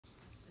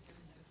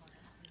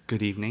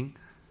Good evening.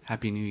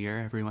 Happy New Year,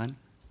 everyone.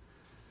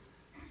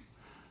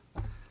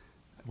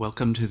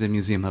 Welcome to the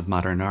Museum of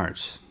Modern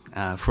Art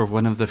for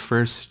one of the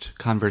first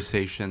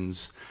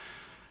conversations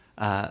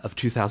of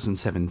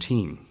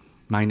 2017.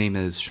 My name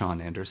is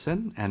Sean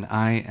Anderson, and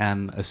I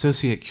am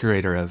Associate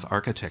Curator of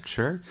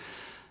Architecture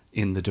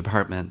in the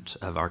Department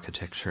of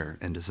Architecture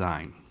and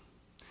Design.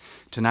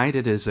 Tonight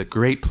it is a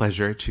great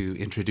pleasure to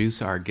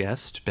introduce our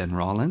guest, Ben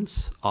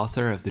Rawlence,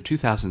 author of the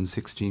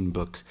 2016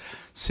 book,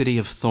 City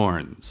of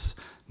Thorns,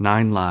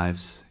 9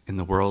 Lives in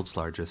the World's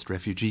Largest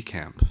Refugee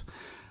Camp,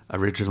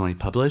 originally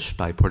published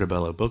by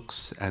Portobello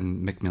Books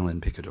and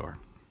Macmillan Picador.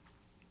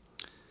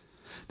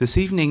 This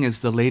evening is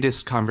the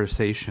latest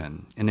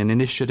conversation in an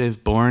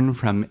initiative born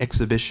from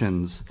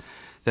exhibitions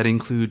that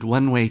include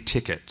One Way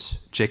Ticket,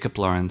 Jacob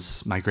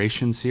Lawrence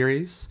Migration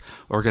Series,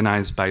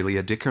 organized by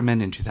Leah Dickerman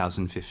in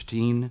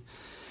 2015,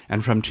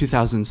 and from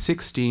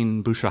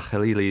 2016, Bushra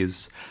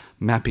Khalili's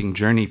Mapping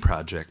Journey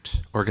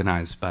Project,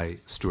 organized by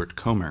Stuart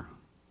Comer.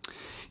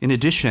 In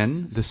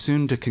addition, the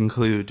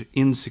soon-to-conclude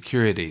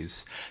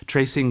Insecurities,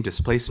 Tracing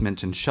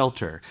Displacement and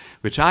Shelter,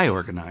 which I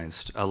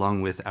organized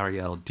along with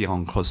Ariel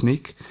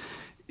Dion-Krosnik,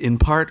 in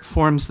part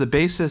forms the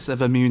basis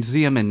of a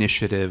museum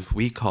initiative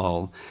we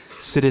call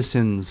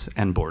Citizens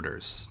and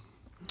Borders,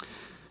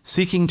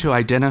 seeking to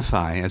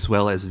identify as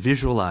well as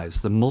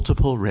visualize the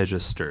multiple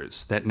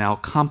registers that now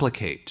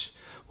complicate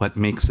what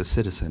makes a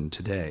citizen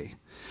today.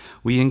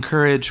 We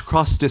encourage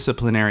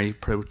cross-disciplinary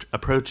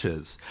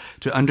approaches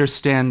to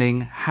understanding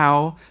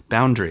how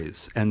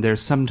boundaries and their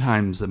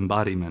sometimes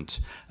embodiment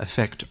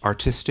affect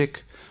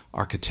artistic,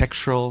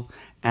 architectural,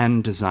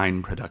 and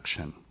design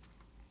production.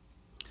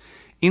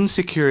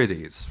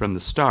 Insecurities, from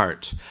the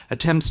start,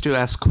 attempts to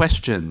ask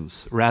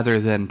questions rather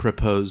than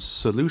propose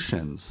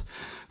solutions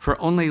for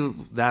only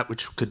that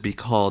which could be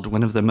called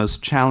one of the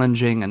most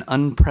challenging and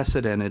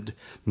unprecedented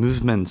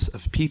movements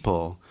of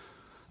people,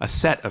 a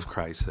set of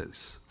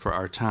crises for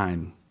our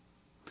time.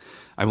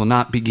 I will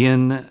not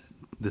begin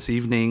this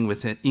evening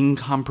with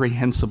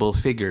incomprehensible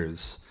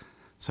figures,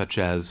 such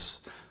as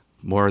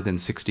more than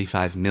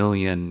 65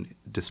 million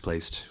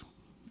displaced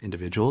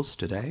individuals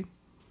today,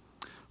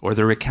 or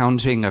the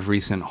recounting of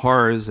recent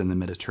horrors in the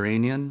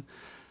Mediterranean,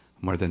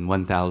 more than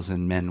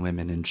 1,000 men,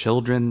 women, and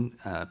children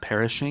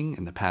perishing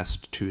in the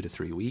past 2 to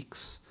 3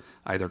 weeks,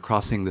 either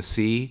crossing the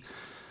sea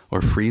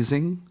or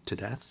freezing to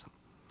death,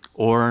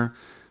 or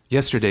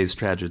yesterday's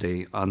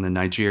tragedy on the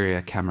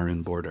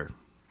Nigeria-Cameroon border.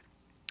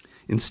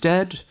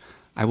 Instead,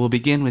 I will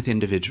begin with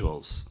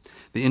individuals,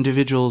 the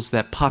individuals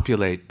that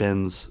populate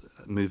Ben's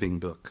moving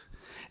book,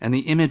 and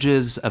the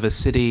images of a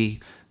city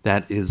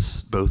that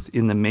is both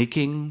in the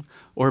making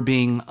or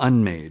being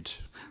unmade,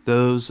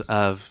 those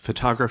of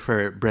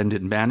photographer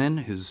Brendan Bannon,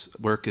 whose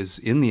work is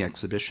in the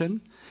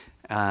exhibition,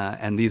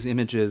 and these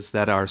images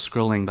that are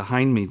scrolling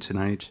behind me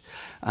tonight,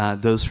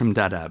 those from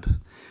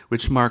Dadaab,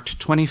 which marked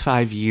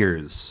 25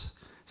 years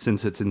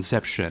since its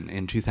inception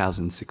in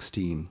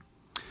 2016,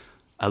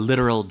 a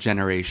literal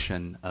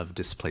generation of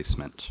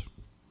displacement.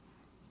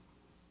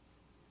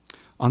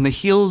 On the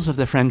heels of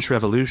the French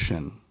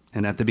Revolution,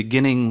 and at the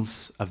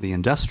beginnings of the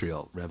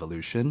Industrial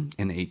Revolution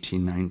in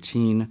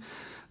 1819,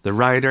 the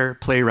writer,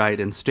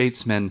 playwright, and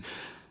statesman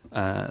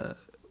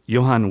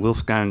Johann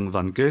Wolfgang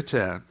von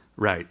Goethe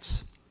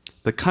writes,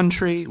 "The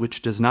country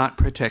which does not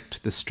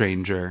protect the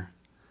stranger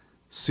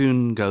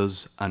soon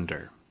goes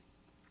under."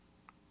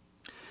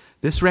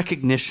 This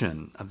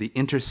recognition of the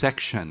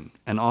intersection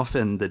and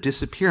often the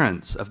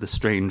disappearance of the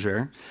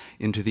stranger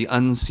into the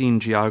unseen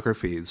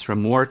geographies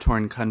from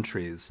war-torn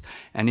countries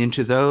and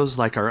into those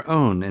like our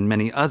own and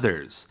many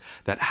others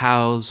that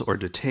house or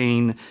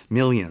detain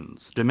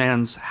millions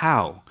demands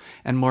how,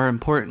 and more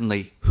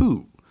importantly,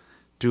 who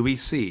do we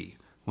see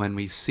when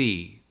we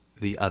see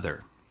the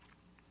other?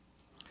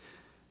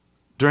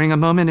 During a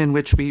moment in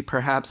which we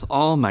perhaps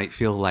all might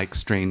feel like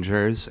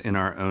strangers in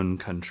our own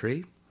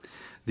country,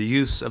 the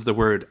use of the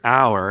word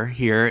our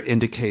here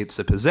indicates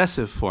a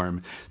possessive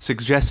form,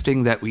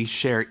 suggesting that we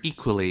share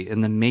equally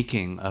in the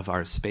making of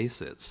our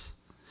spaces.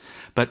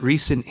 But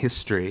recent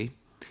history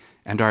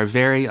and our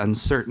very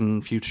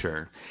uncertain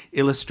future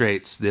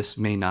illustrates this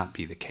may not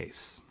be the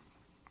case.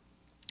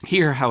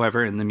 Here,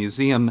 however, in the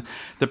museum,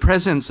 the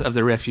presence of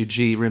the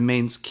refugee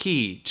remains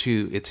key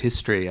to its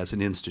history as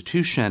an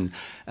institution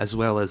as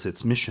well as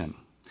its mission.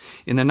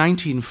 In the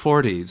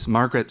 1940s,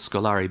 Margaret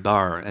Scolari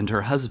Barr and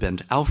her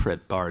husband,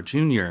 Alfred Barr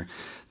Jr.,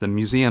 the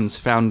museum's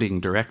founding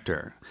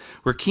director,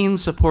 were keen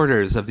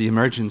supporters of the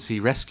Emergency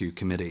Rescue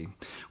Committee,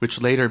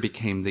 which later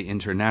became the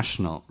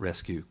International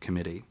Rescue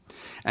Committee,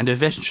 and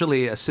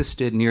eventually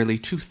assisted nearly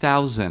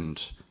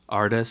 2,000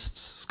 artists,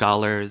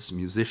 scholars,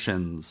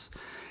 musicians,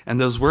 and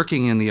those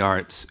working in the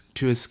arts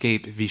to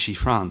escape Vichy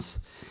France,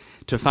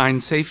 to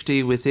find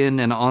safety within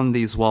and on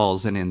these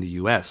walls and in the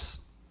US.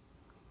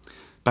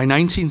 By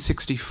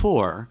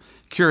 1964,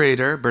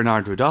 curator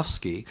Bernard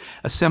Rudofsky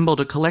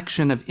assembled a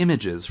collection of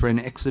images for an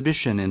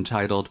exhibition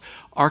entitled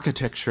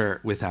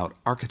Architecture Without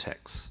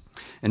Architects,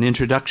 an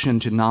introduction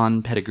to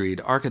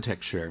non-pedigreed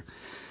architecture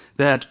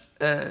that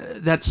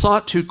that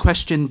sought to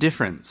question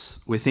difference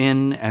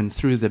within and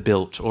through the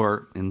built,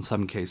 or in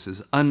some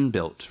cases,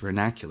 unbuilt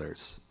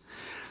vernaculars.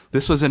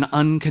 This was an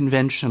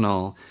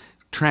unconventional,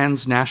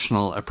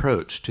 transnational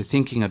approach to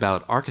thinking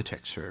about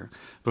architecture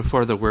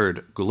before the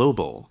word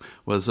global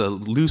was a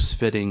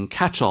loose-fitting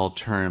catch-all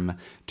term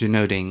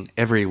denoting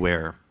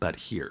everywhere but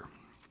here.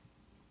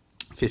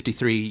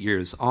 53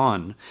 years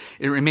on,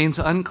 it remains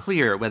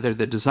unclear whether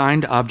the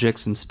designed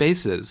objects and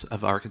spaces of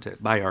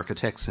by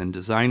architects and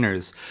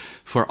designers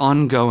for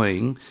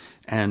ongoing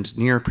and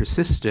near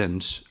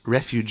persistent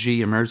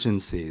refugee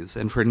emergencies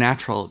and for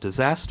natural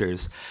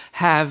disasters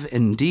have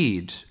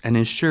indeed an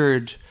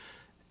assured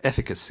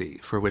efficacy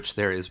for which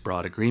there is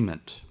broad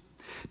agreement.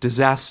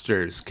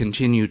 Disasters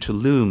continue to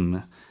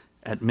loom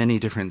at many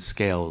different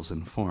scales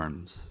and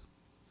forms.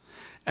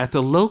 At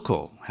the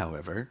local,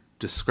 however,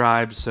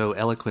 described so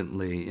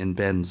eloquently in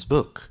Ben's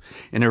book,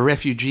 in a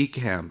refugee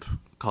camp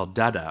called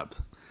Dadaab,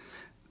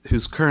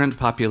 whose current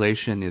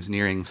population is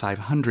nearing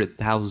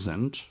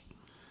 500,000,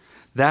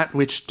 that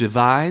which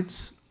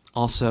divides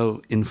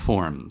also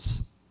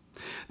informs.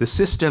 The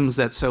systems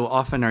that so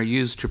often are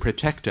used to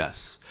protect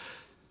us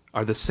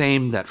are the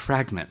same that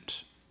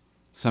fragment,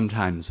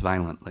 sometimes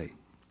violently.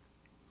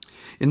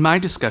 In my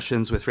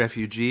discussions with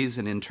refugees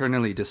and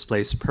internally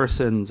displaced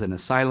persons and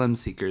asylum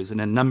seekers in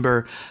a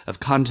number of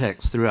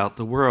contexts throughout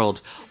the world,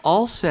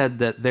 all said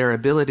that their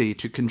ability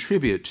to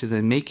contribute to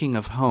the making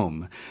of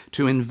home,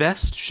 to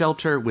invest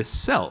shelter with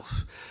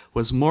self,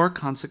 was more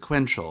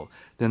consequential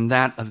than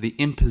that of the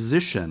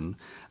imposition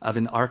of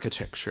an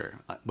architecture,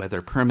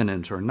 whether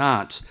permanent or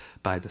not,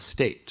 by the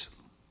state.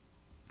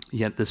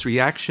 Yet this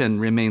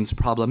reaction remains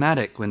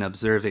problematic when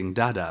observing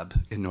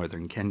Dadaab in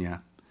northern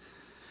Kenya.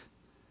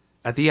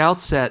 At the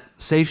outset,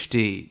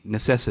 safety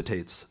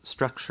necessitates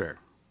structure.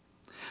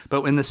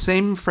 But when the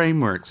same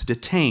frameworks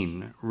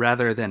detain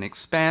rather than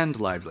expand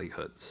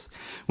livelihoods,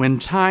 when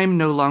time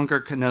no longer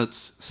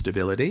connotes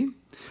stability,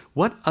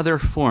 what other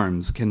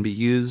forms can be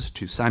used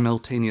to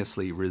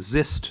simultaneously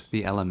resist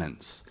the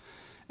elements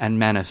and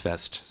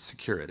manifest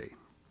security?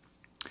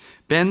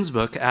 Ben's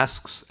book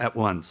asks at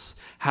once,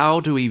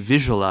 how do we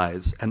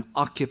visualize and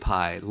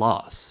occupy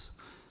loss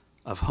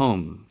of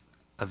home,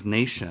 of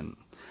nation,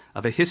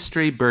 of a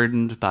history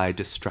burdened by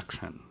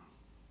destruction?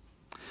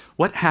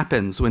 What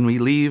happens when we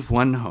leave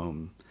one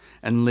home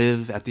and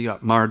live at the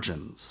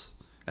margins,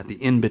 at the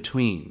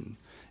in-between,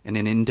 in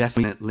an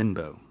indefinite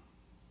limbo?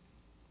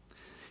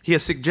 He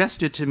has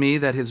suggested to me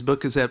that his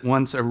book is at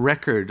once a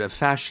record of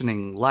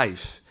fashioning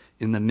life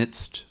in the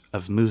midst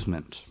of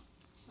movement.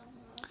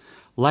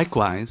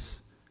 Likewise,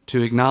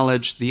 to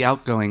acknowledge the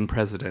outgoing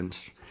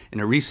president in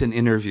a recent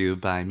interview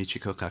by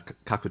Michiko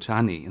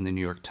Kakutani in the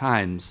New York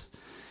Times,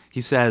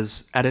 he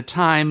says, at a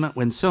time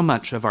when so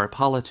much of our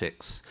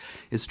politics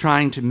is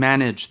trying to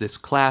manage this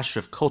clash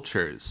of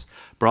cultures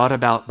brought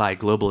about by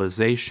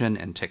globalization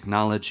and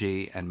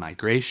technology and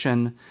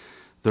migration,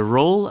 the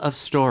role of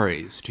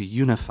stories to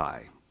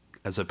unify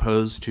as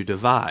opposed to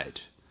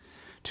divide,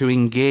 to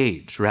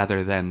engage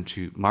rather than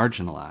to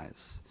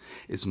marginalize,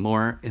 is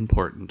more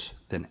important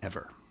than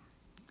ever,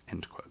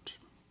 end quote.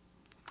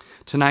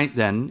 Tonight,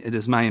 then, it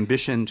is my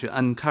ambition to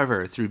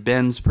uncover through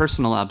Ben's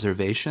personal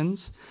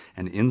observations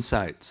and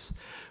insights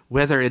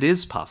whether it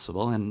is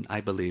possible, and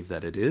I believe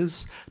that it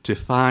is, to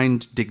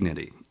find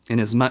dignity,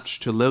 inasmuch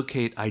to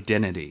locate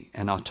identity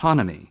and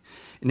autonomy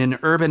in an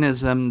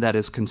urbanism that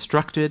is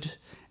constructed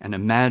and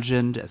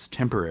imagined as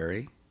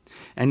temporary,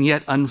 and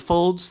yet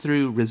unfolds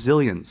through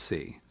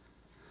resiliency.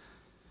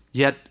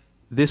 Yet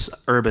this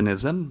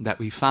urbanism that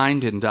we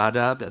find in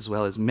Dadaab, as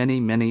well as many,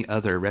 many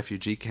other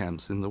refugee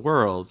camps in the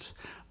world,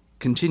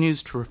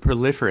 continues to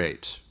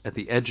proliferate at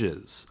the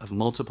edges of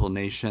multiple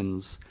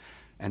nations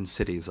and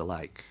cities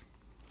alike.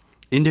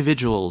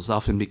 Individuals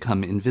often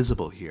become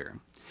invisible here,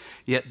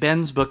 yet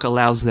Ben's book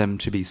allows them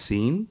to be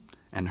seen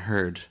and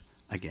heard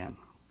again.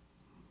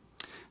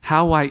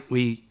 How might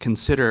we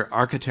consider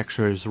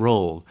architecture's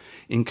role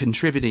in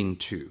contributing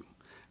to,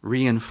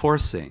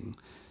 reinforcing,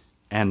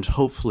 and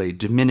hopefully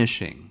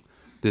diminishing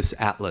this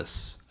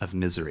atlas of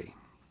misery?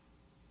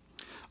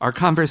 Our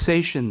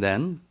conversation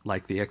then,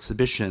 like the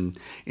exhibition,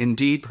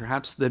 indeed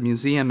perhaps the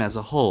museum as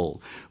a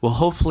whole, will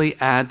hopefully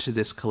add to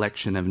this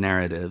collection of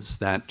narratives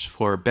that,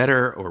 for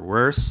better or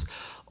worse,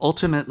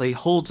 ultimately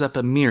holds up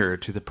a mirror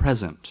to the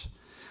present,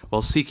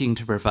 while seeking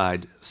to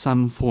provide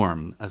some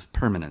form of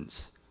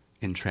permanence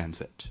in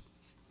transit.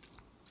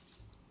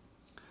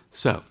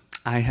 So,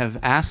 I have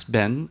asked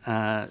Ben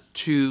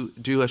to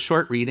do a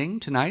short reading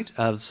tonight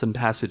of some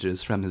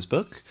passages from his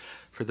book,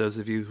 for those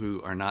of you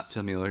who are not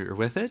familiar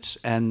with it,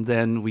 and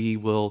then we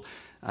will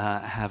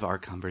have our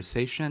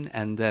conversation,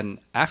 and then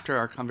after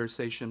our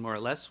conversation, more or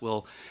less,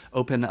 we'll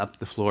open up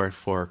the floor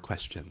for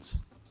questions.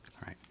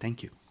 All right,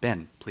 thank you.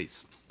 Ben,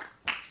 please.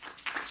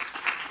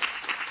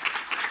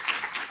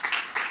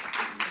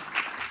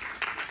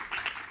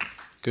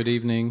 Good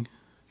evening.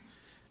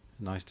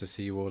 Nice to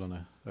see you all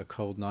on a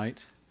cold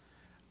night.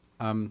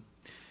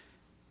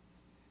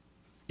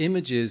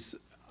 Images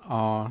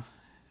are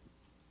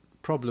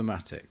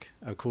problematic.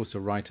 Of course, a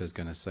writer's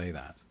going to say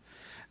that.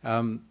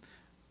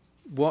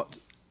 What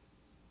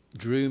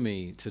drew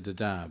me to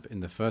Dadaab in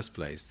the first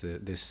place,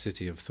 this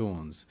city of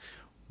thorns,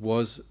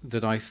 was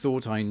that I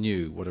thought I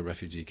knew what a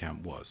refugee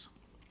camp was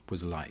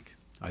like.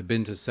 I'd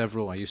been to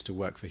several. I used to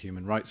work for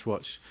Human Rights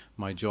Watch.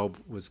 My job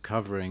was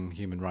covering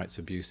human rights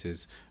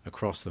abuses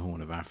across the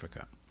Horn of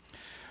Africa.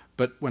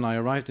 But when I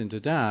arrived in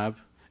Dadaab,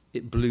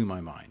 it blew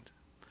my mind.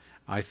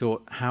 I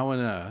thought, how on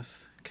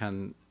earth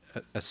can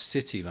a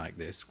city like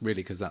this,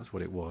 really, because that's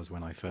what it was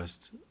when I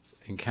first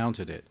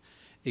encountered it,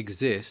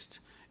 exist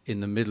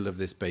in the middle of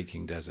this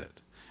baking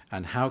desert?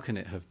 And how can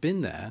it have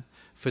been there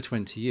for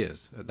 20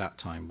 years at that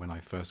time when I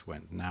first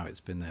went? Now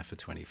it's been there for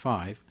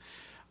 25.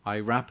 I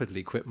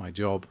rapidly quit my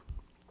job,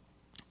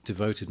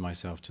 devoted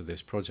myself to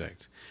this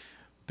project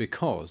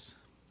because,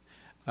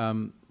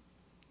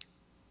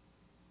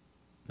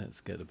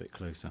 let's get a bit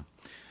closer,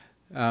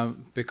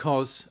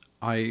 because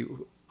I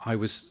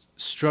was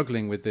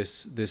struggling with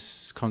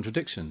this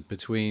contradiction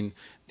between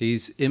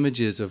these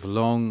images of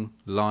long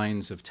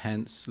lines of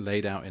tents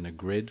laid out in a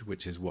grid,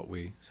 which is what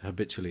we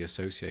habitually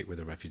associate with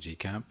a refugee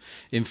camp.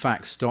 In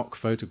fact, stock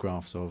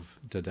photographs of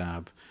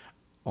Dadaab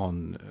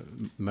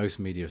on most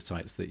media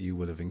sites that you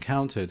will have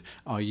encountered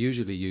are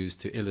usually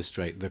used to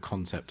illustrate the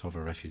concept of a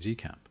refugee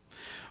camp.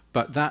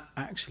 But that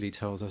actually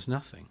tells us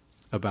nothing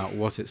about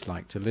what it's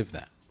like to live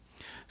there.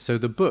 So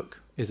the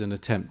book is an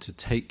attempt to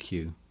take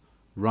you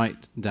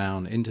right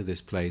down into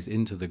this place,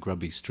 into the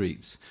grubby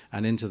streets,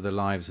 and into the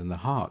lives and the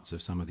hearts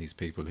of some of these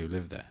people who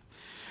live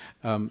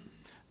there.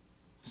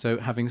 So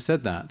having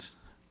said that,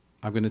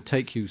 I'm going to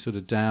take you sort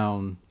of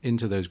down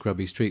into those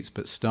grubby streets,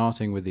 but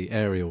starting with the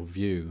aerial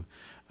view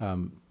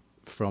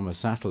from a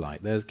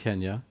satellite. There's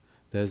Kenya,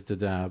 there's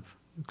Dadaab,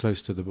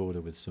 close to the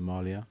border with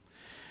Somalia.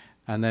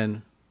 And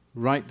then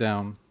right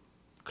down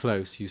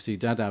close, you see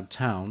Dadaab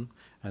town,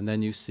 and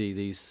then you see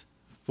these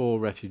 4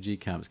 refugee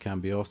camps,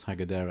 Cambios,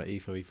 Hagadera,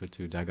 Ifo, Ifo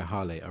 2,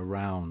 Dagahale,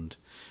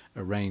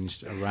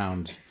 arranged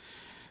around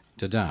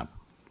Dadaab.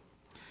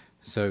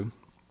 So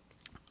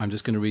I'm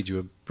just going to read you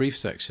a brief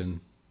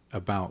section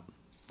about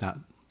that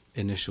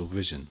initial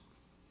vision.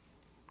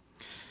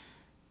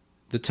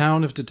 The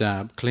town of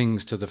Dadaab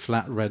clings to the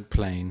flat red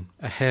plain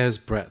a hair's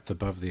breadth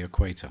above the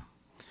equator.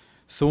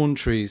 Thorn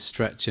trees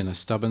stretch in a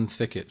stubborn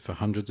thicket for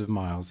hundreds of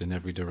miles in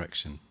every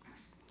direction.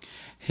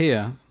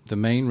 Here, the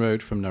main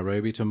road from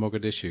Nairobi to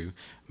Mogadishu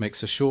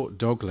makes a short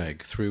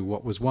dogleg through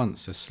what was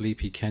once a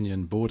sleepy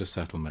Kenyan border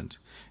settlement,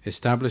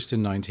 established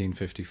in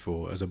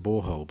 1954 as a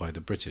borehole by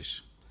the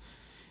British.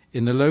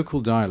 In the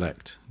local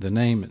dialect, the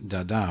name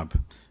Dadaab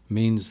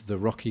means the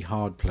rocky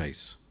hard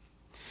place,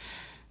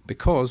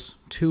 because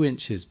 2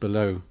 inches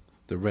below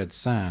the red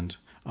sand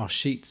are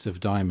sheets of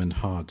diamond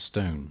hard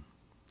stone.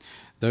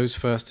 Those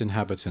first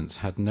inhabitants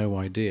had no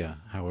idea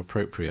how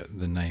appropriate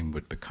the name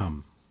would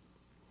become.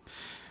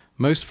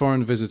 Most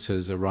foreign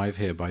visitors arrive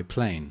here by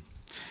plane,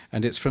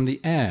 and it's from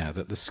the air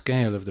that the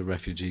scale of the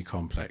refugee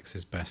complex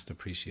is best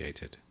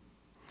appreciated.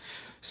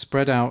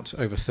 Spread out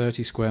over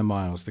 30 square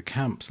miles, the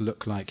camps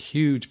look like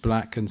huge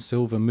black and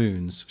silver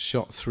moons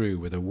shot through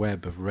with a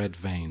web of red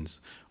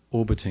veins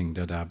orbiting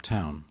Dadaab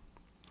town.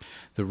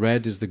 The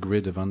red is the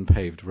grid of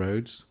unpaved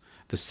roads,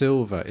 the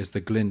silver is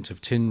the glint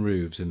of tin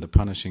roofs in the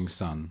punishing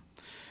sun,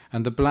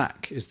 and the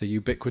black is the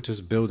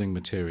ubiquitous building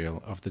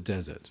material of the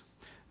desert,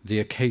 the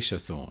acacia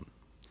thorn.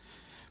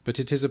 But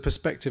it is a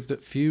perspective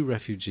that few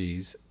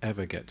refugees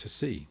ever get to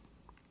see.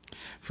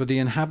 For the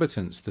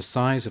inhabitants, the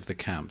size of the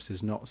camps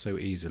is not so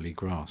easily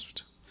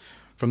grasped.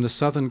 From the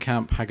southern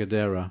camp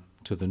Hagadera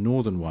to the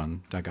northern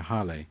one,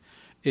 Dagahale,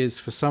 is,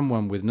 for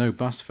someone with no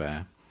bus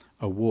fare,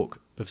 a walk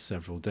of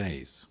several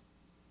days.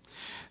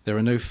 There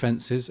are no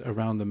fences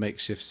around the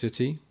makeshift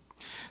city.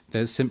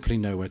 There's simply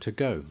nowhere to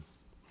go.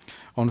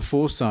 On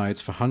 4 sides,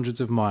 for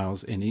hundreds of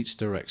miles in each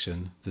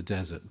direction, the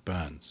desert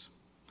burns.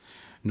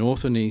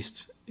 North and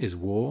east is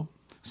war,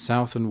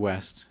 south and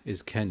west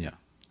is Kenya,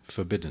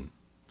 forbidden.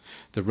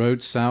 The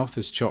road south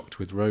is choked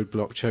with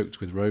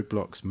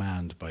roadblocks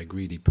manned by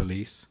greedy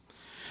police,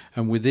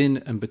 and within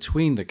and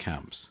between the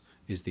camps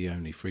is the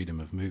only freedom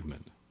of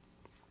movement.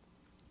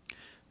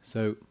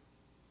 So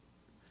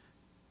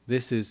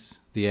this is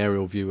the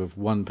aerial view of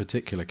one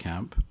particular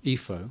camp.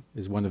 Ifo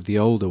is one of the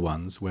older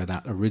ones where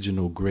that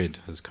original grid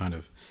has kind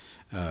of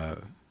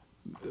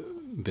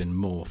been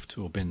morphed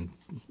or been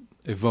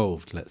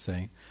evolved, let's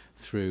say,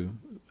 through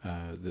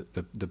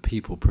the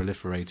people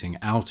proliferating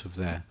out of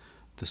the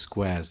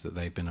squares that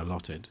they've been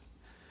allotted.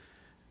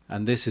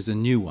 And this is a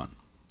new one.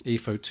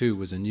 Ifo 2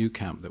 was a new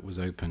camp that was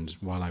opened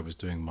while I was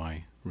doing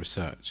my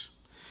research.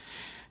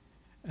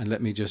 And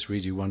let me just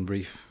read you one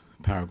brief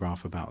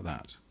paragraph about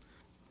that.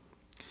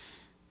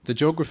 The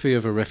geography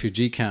of a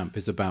refugee camp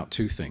is about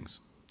 2 things: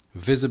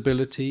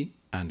 visibility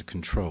and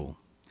control.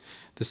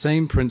 The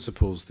same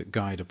principles that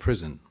guide a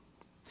prison.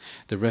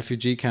 The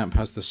refugee camp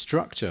has the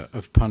structure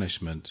of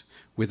punishment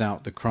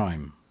without the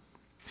crime.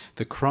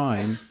 The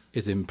crime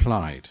is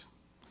implied.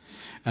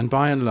 And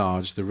by and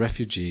large, the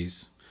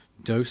refugees,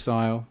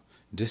 docile,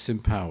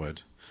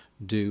 disempowered,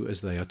 do as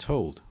they are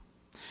told.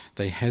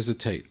 They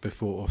hesitate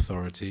before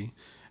authority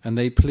and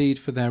they plead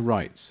for their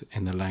rights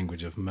in the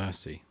language of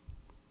mercy.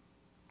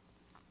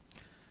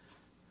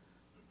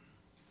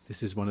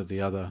 This is one of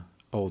the other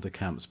older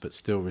camps, but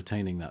still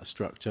retaining that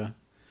structure.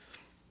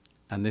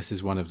 And this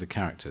is one of the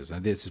characters,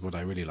 and this is what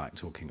I really like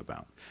talking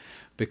about,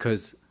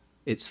 because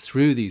it's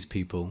through these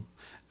people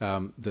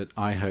that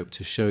I hope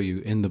to show you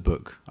in the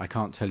book. I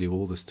can't tell you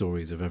all the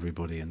stories of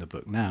everybody in the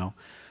book now,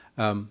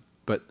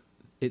 but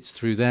it's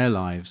through their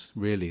lives,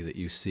 really, that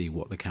you see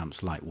what the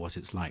camp's like, what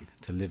it's like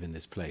to live in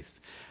this place.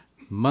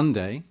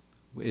 Monday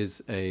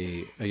is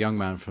a young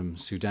man from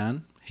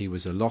Sudan. He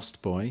was a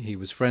lost boy. He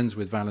was friends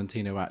with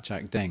Valentino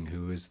Atchak Deng,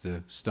 who is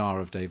the star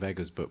of Dave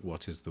Eggers' book,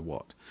 What is the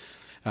What?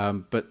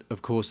 But,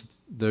 of course,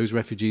 those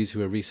refugees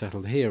who are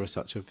resettled here are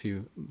such a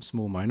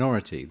small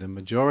minority. The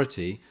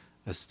majority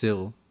are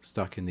still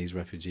stuck in these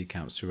refugee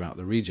camps throughout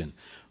the region.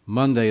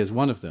 Monday is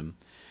one of them,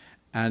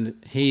 and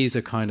he's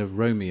a kind of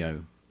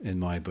Romeo in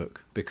my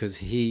book, because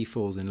he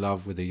falls in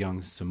love with a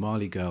young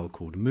Somali girl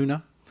called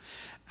Muna,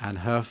 and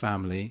her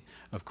family,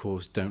 of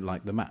course, don't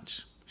like the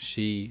match.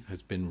 She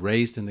has been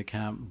raised in the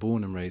camp,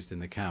 born and raised in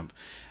the camp,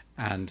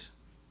 and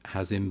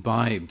has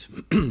imbibed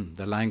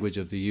the language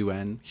of the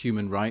UN,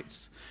 human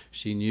rights.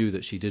 She knew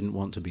that she didn't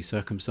want to be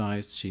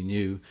circumcised. She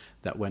knew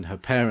that when her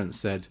parents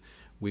said,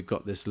 "We've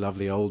got this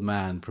lovely old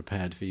man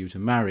prepared for you to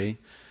marry,"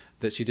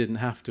 that she didn't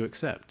have to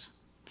accept.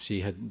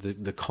 She had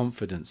the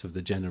confidence of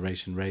the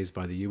generation raised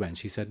by the UN.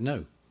 She said,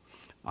 "No,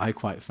 I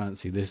quite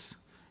fancy this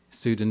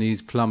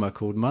Sudanese plumber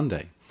called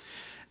Monday."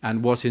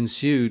 And what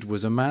ensued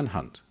was a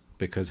manhunt,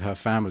 because her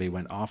family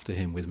went after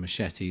him with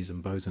machetes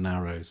and bows and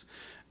arrows,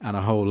 and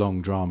a whole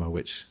long drama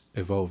which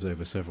evolves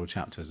over several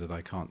chapters that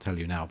I can't tell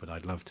you now, but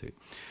I'd love to.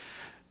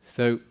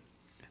 So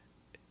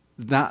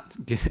that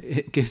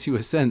it gives you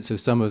a sense of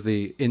some of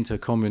the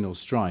intercommunal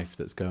strife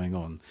that's going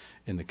on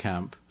in the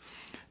camp.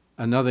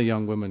 Another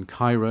young woman,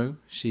 Cairo,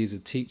 she's a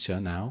teacher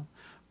now,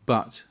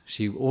 but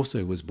she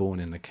also was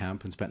born in the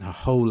camp and spent her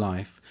whole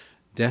life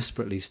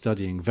desperately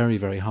studying very,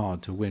 very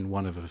hard to win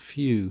one of a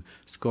few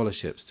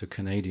scholarships to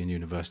Canadian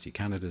University.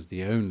 Canada's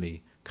the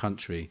only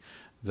country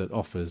that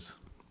offers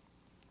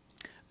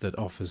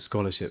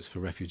scholarships for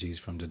refugees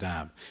from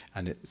Dadaab,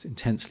 and it's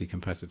intensely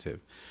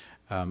competitive.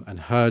 And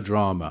her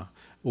drama,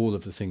 all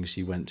of the things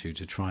she went to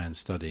try and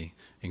study,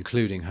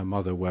 including her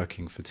mother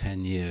working for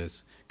 10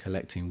 years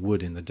collecting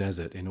wood in the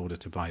desert in order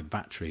to buy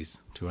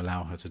batteries to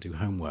allow her to do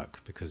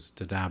homework, because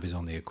Dadaab is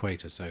on the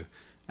equator, so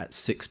at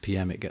 6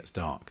 p.m. it gets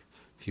dark.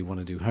 If you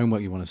want to do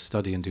homework, you want to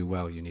study and do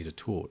well, you need a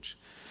torch.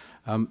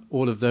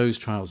 All of those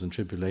trials and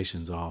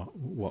tribulations are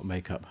what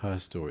make up her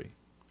story.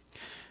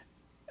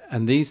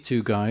 And these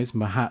two guys,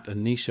 Mahat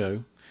and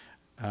Nisho,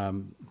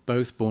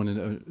 both born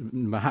in...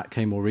 Mahat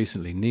came more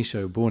recently,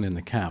 Nisho born in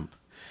the camp.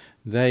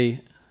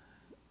 They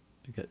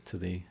get to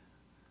the...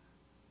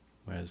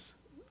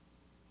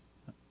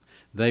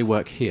 They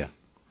work here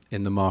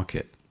in the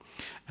market.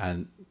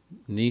 And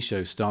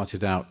Nisho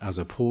started out as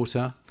a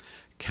porter,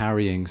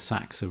 carrying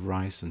sacks of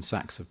rice and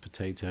sacks of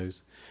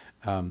potatoes,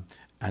 and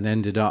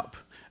ended up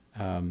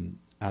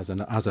as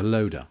a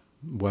loader,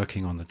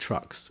 working on the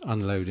trucks,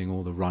 unloading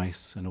all the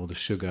rice and all the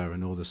sugar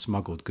and all the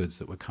smuggled goods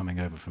that were coming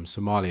over from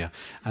Somalia.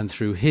 And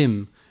through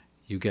him,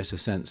 you get a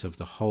sense of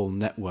the whole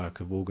network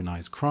of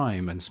organized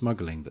crime and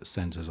smuggling that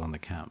centers on the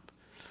camp.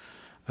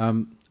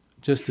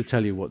 Just to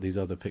tell you what these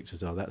other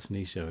pictures are, that's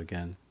Nisho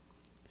again.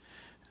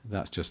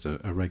 That's just a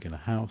regular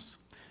house.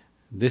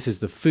 This is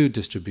the food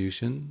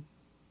distribution,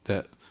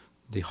 that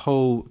the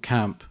whole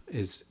camp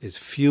is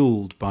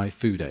fueled by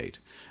food aid,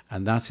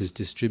 and that is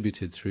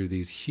distributed through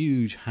these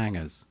huge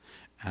hangars,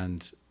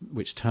 and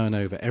which turn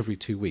over every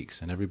 2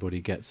 weeks, and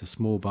everybody gets a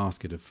small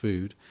basket of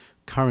food,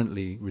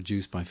 currently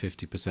reduced by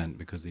 50%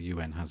 because the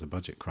UN has a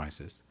budget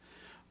crisis.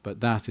 But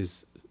that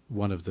is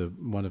one of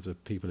the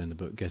people in the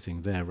book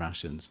getting their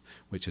rations,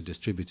 which are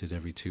distributed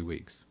every 2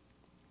 weeks.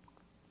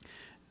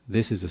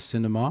 This is a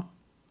cinema,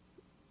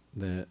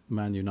 the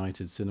Man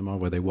United cinema,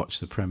 where they watch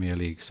the Premier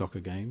League soccer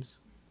games.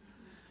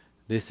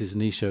 This is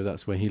Nisho,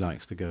 that's where he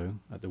likes to go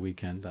at the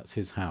weekend. That's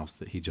his house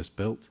that he just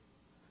built.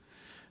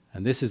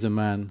 And this is a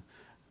man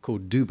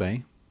called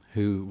Dube,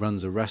 who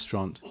runs a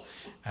restaurant,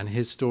 and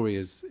his story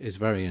is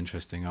very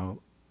interesting.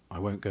 I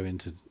won't go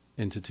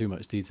into too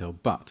much detail,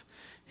 but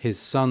his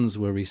sons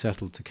were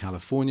resettled to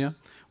California.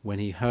 When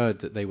he heard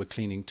that they were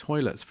cleaning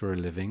toilets for a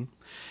living,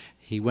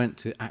 he went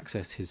to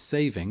access his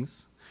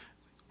savings,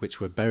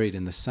 which were buried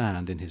in the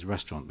sand in his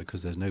restaurant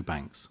because there's no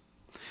banks.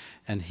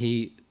 And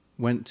he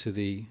went to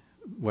the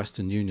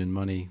Western Union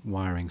money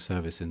wiring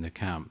service in the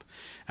camp,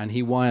 and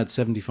he wired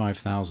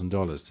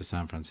 $75,000 to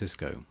San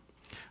Francisco,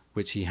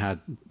 which he had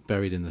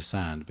buried in the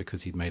sand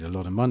because he'd made a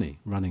lot of money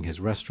running his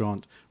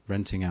restaurant,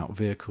 renting out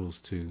vehicles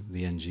to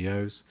the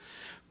NGOs,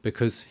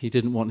 because he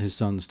didn't want his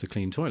sons to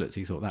clean toilets.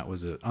 He thought that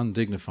was an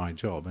undignified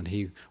job, and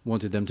he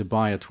wanted them to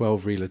buy a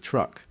 12-reeler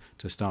truck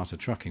to start a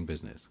trucking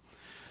business.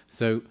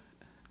 So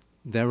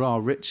there are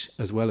rich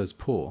as well as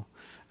poor,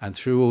 and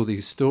through all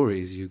these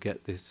stories you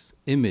get this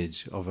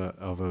image of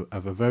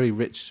a very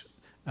rich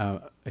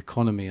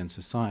economy and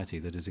society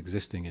that is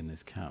existing in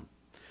this camp.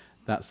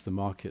 That's the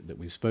market that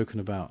we've spoken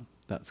about.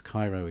 That's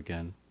Cairo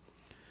again.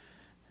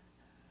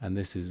 And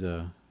this is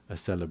a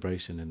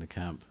celebration in the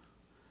camp.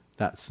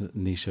 That's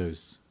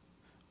Nisho's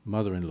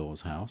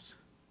mother-in-law's house.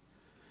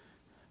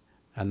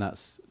 And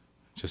that's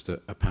just a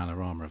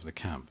panorama of the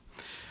camp.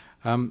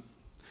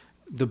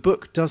 The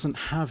book doesn't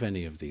have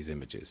any of these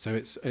images, so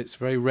it's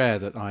very rare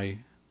that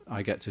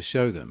I get to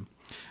show them.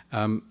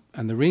 And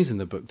the reason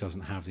the book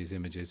doesn't have these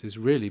images is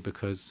really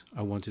because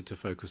I wanted to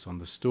focus on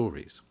the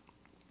stories.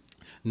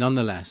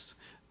 Nonetheless,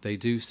 they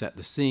do set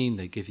the scene.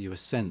 They give you a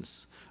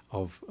sense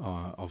of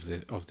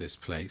this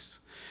place.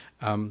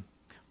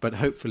 But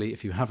hopefully,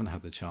 if you haven't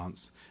had the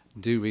chance,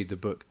 do read the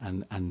book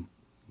and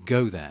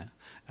go there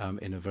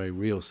in a very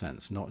real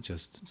sense, not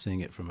just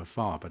seeing it from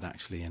afar, but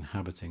actually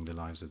inhabiting the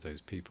lives of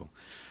those people.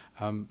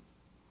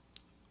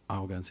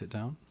 I'll go and sit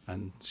down,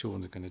 and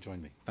Sean is going to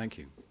join me. Thank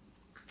you.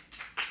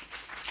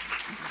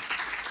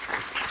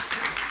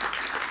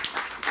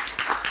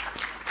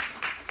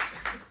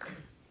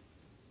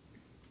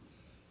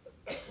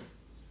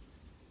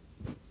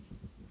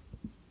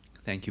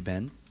 Thank you,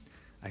 Ben.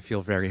 I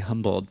feel very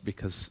humbled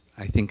because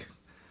I think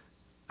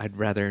I'd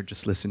rather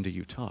just listen to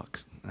you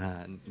talk.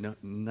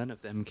 None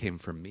of them came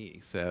from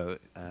me, so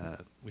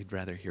we'd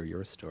rather hear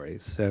your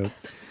stories. So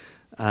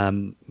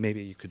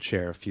maybe you could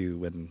share a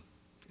few in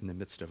the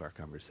midst of our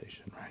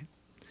conversation, right?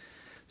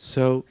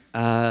 So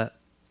I've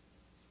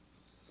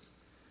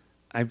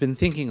been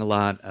thinking a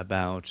lot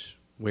about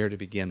where to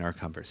begin our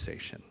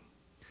conversation.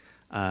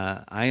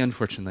 I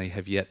unfortunately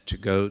have yet to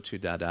go to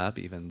Dadaab,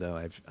 even though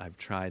I've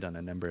tried on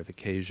a number of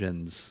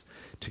occasions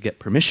to get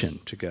permission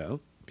to go,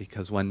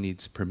 because one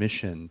needs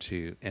permission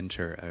to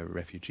enter a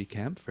refugee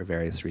camp for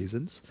various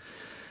reasons.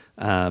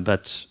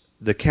 But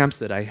the camps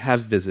that I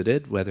have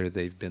visited, whether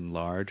they've been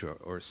large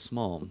or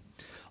small,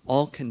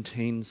 all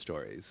contain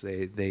stories.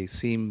 They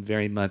seem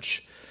very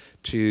much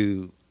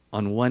to,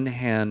 on one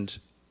hand,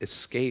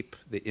 escape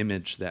the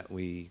image that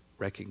we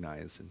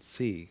recognize and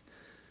see.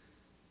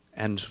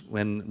 And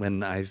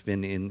when I've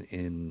been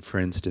in, for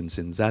instance,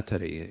 in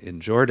Zaatari, in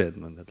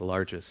Jordan, one of the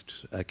largest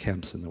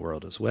camps in the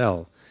world as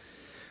well,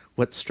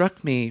 what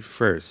struck me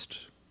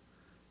first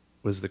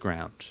was the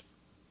ground.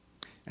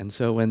 And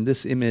so when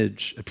this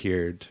image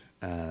appeared,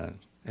 and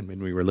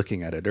when we were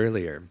looking at it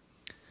earlier,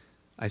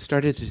 I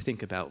started to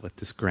think about what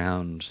this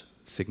ground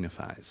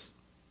signifies.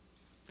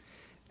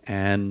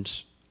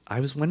 And I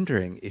was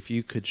wondering if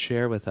you could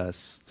share with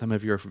us some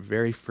of your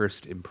very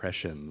first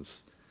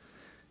impressions.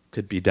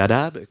 Could be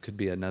Dadaab, it could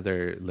be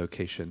another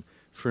location.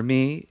 For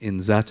me, in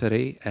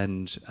Zaatari,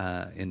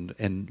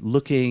 and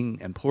looking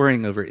and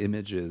poring over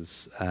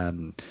images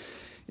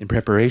in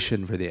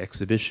preparation for the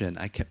exhibition,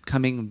 I kept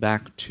coming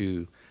back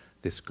to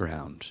this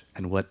ground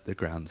and what the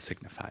ground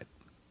signified.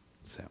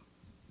 So,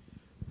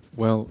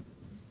 well,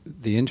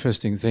 the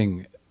interesting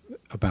thing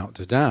about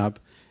Dadaab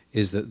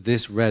is that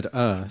this red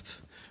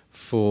earth,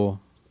 for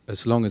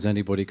as long as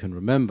anybody can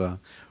remember,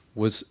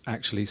 was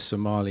actually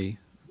Somali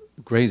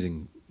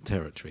grazing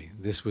territory.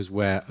 This was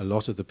where a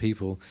lot of the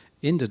people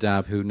in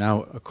Dadaab, who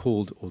now are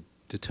called or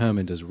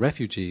determined as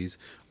refugees,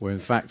 were in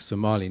fact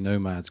Somali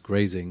nomads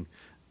grazing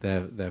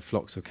their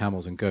flocks of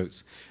camels and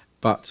goats.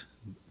 But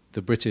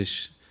the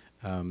British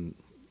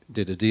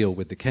did a deal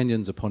with the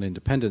Kenyans upon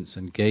independence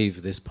and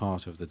gave this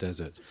part of the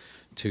desert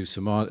to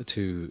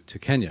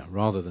Kenya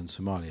rather than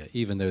Somalia,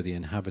 even though the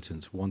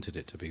inhabitants wanted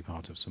it to be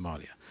part of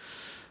Somalia.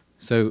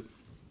 So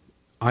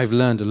I've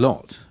learned a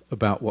lot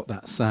about what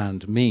that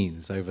sand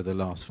means over the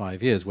last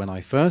 5 years. When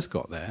I first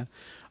got there,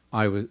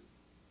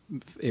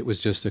 it was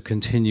just a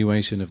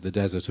continuation of the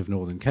desert of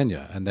northern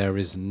Kenya, and there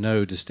is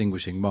no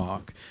distinguishing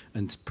mark,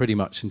 and pretty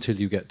much until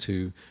you get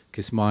to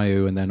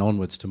Kismayu and then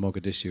onwards to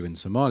Mogadishu in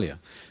Somalia.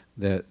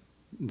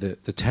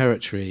 The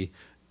territory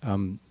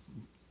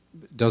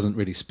doesn't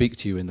really speak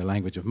to you in the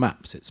language of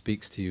maps. It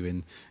speaks to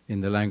you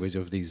in the language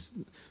of these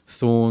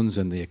thorns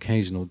and the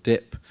occasional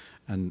dip,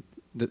 and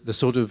the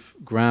sort of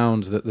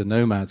ground that the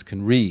nomads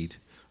can read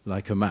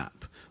like a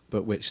map,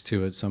 but which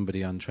to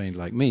somebody untrained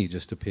like me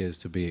just appears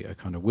to be a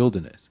kind of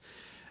wilderness.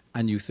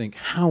 And you think,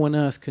 how on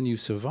earth can you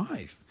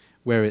survive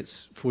where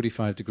it's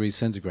 45 degrees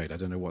centigrade? I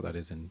don't know what that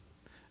is in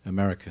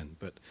American,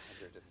 but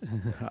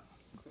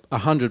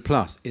 100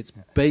 plus. It's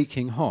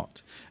baking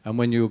hot. And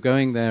when you're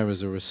going there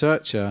as a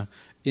researcher,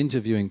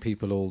 interviewing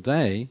people all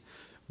day,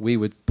 we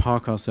would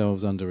park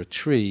ourselves under a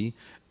tree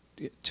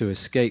to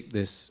escape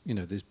this,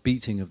 this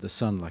beating of the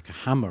sun like a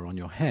hammer on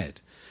your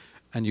head.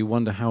 And you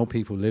wonder how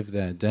people live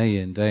there day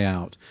in, day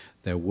out.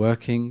 They're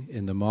working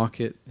in the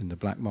market, in the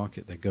black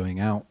market. They're going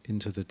out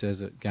into the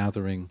desert,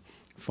 gathering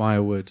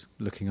firewood,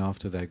 looking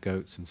after their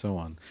goats, and so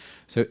on.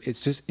 So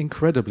it's just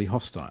incredibly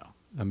hostile.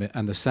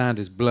 And the sand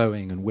is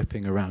blowing and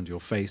whipping around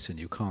your face, and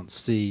you can't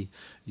see.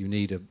 You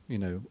need a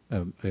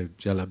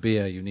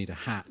jalabia, you need a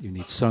hat, you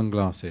need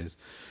sunglasses.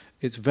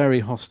 It's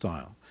very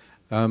hostile.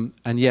 And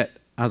yet,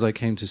 as I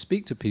came to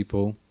speak to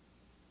people,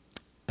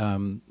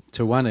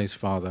 Tawane's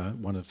father,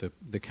 one of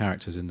the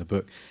characters in the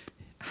book,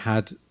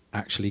 had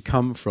actually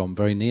come from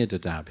very near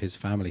Dadaab. His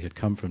family had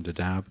come from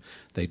Dadaab.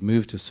 They'd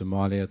moved to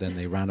Somalia, then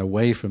they ran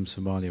away from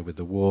Somalia with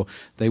the war.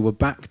 They were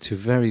back to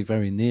very,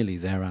 very nearly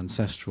their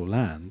ancestral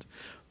land,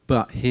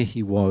 but here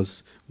he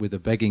was with a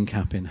begging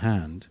cap in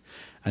hand,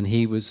 and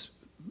he was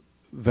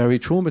very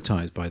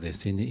traumatized by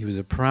this. He was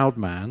a proud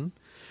man,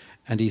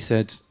 and he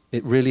said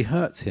it really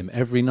hurts him.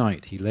 Every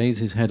night he lays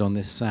his head on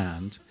this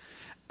sand,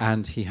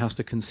 and he has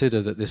to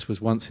consider that this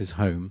was once his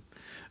home,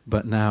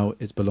 but now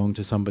it's belonged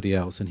to somebody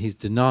else, and he's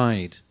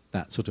denied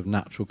that sort of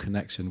natural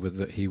connection with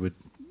that he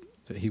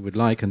would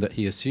like and that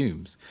he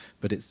assumes.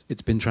 But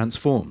it's been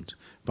transformed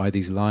by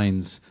these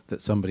lines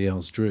that somebody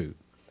else drew.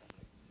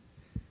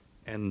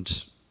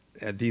 And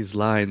these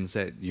lines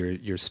that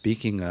you're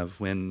speaking of,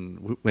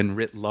 when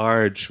writ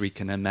large, we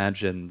can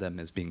imagine them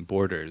as being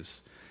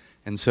borders.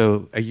 And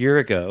so a year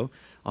ago,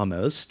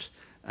 almost,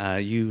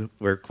 you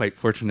were quite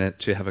fortunate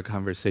to have a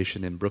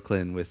conversation in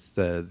Brooklyn with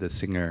the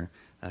singer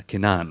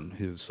Kinan,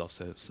 who's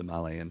also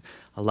Somali. And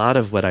a lot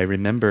of what I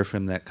remember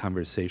from that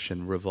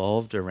conversation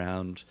revolved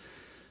around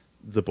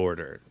the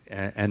border.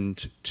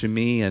 And to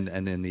me, and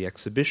in the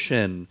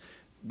exhibition,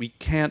 we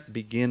can't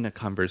begin a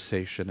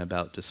conversation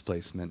about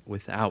displacement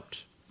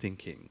without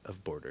thinking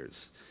of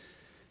borders.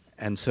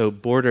 And so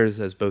borders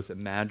as both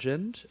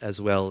imagined as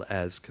well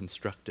as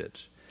constructed.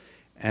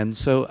 And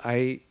so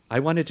I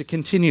wanted to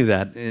continue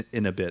that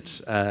in a bit,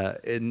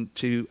 and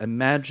to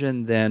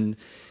imagine then,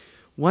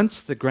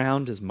 once the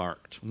ground is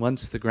marked,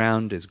 once the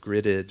ground is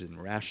gridded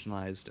and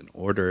rationalized and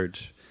ordered,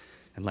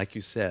 and like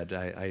you said,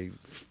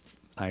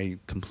 I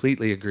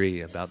completely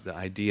agree about the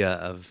idea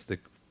of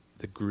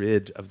the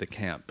grid of the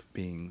camp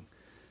being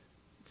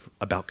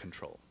about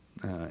control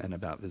and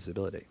about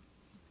visibility.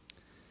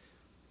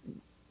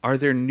 Are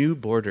there new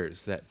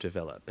borders that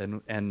develop?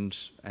 And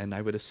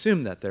I would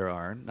assume that there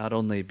are, not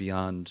only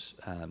beyond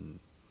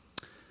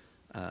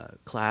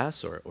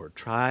class or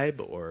tribe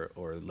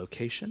or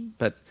location,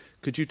 but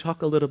could you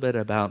talk a little bit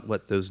about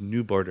what those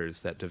new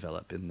borders that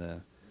develop in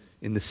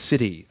the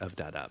city of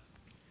Dadaab?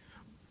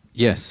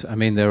 Yes, I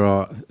mean there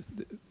are.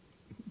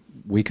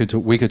 We could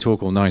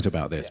talk all night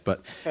about this,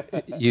 but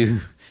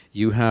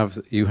you have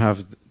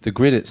the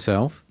grid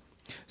itself.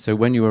 So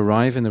when you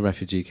arrive in the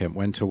refugee camp,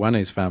 when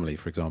Tawane's family,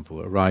 for example,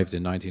 arrived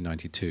in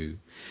 1992,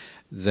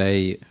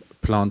 they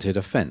planted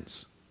a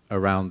fence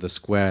around the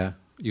square.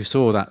 You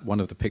saw that one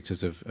of the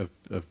pictures of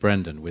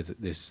Brendan with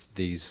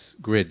these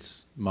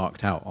grids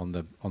marked out on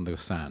the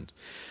sand.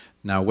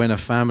 Now, when a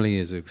family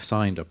is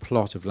assigned a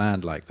plot of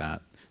land like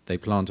that, they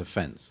plant a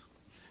fence,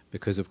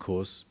 because of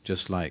course,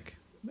 just like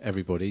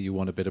everybody, you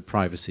want a bit of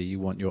privacy, you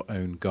want your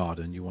own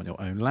garden, you want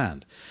your own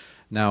land.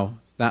 Now,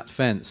 that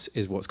fence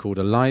is what's called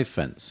a live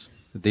fence.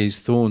 These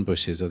thorn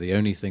bushes are the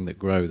only thing that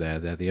grow there.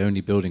 They're the only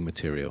building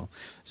material.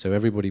 So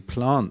everybody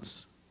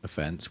plants a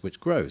fence which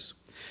grows.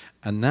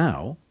 And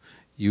now,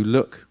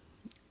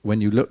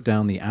 when you look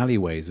down the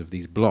alleyways of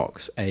these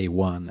blocks,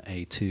 A1,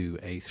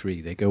 A2,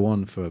 A3, they go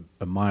on for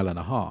a mile and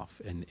a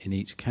half in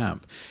each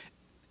camp.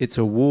 It's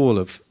a wall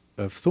of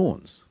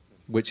thorns,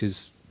 which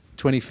is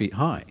 20 feet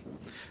high.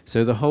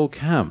 So the whole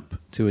camp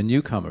to a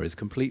newcomer is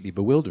completely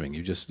bewildering.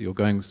 You're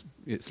going,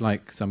 it's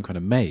like some kind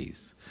of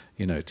maze,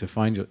 to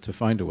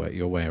find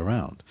your way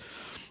around.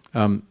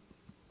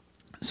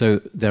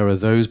 So there are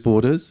those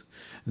borders.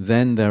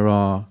 Then there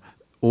are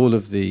all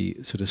of the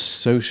sort of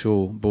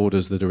social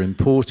borders that are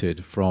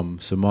imported from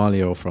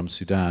Somalia or from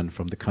Sudan,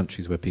 from the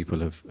countries where people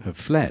have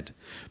fled,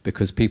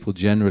 because people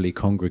generally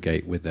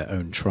congregate with their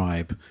own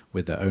tribe,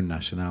 with their own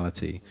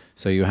nationality.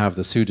 So you have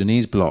the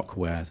Sudanese bloc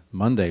where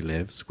Monday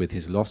lives with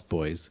his lost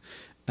boys,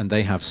 and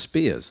they have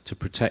spears to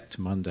protect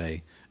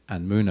Monday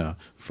and Muna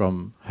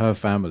from her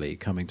family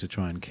coming to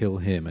try and kill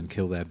him and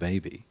kill their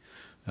baby,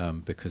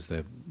 because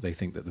they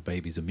think that the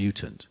baby's a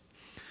mutant.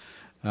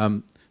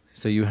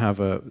 So you have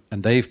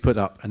and they've put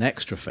up an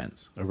extra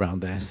fence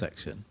around their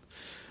section.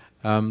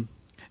 And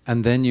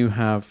then you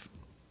have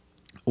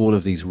all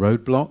of these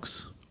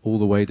roadblocks all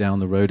the way down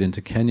the road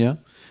into Kenya.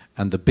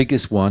 And the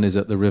biggest one is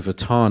at the River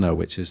Tana,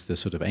 which is the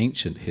sort of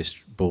ancient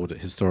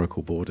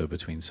historical border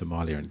between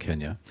Somalia and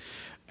Kenya,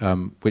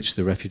 which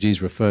the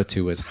refugees refer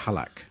to as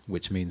Halak,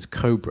 which means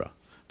cobra,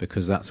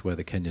 because that's where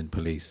the Kenyan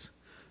police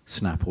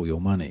snap all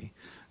your money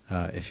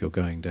if you're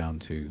going down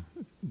to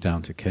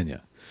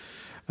Kenya.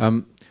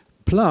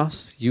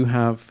 Plus, you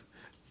have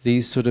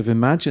these sort of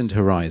imagined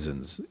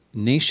horizons.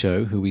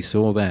 Nisho, who we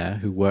saw there,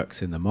 who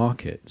works in the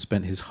market,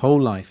 spent his whole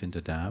life in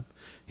Dadaab.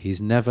 He's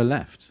never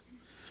left.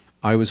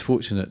 I was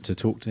fortunate to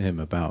talk to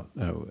him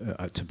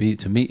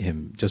to meet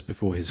him just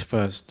before his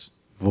first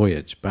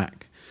voyage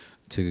back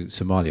to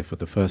Somalia for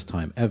the first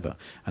time ever.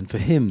 And for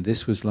him,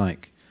 this was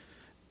like,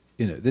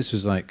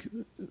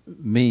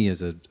 me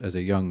as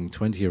a young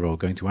 20-year-old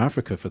going to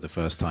Africa for the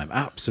first time,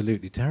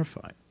 absolutely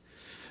terrified.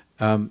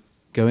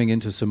 Going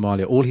into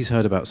Somalia, all he's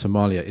heard about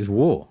Somalia is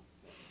war,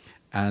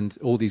 and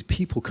all these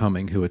people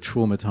coming who are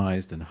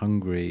traumatized and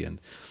hungry, and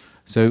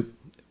so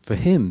for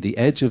him, the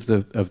edge of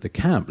the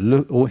camp,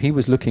 he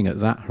was looking at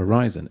that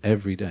horizon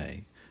every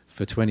day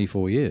for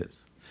 24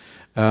 years,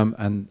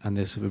 And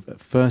this sort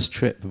of first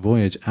trip,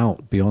 voyage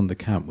out beyond the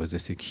camp was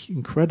this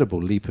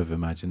incredible leap of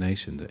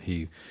imagination that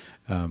he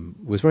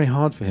was very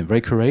hard for him,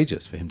 very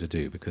courageous for him to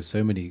do, because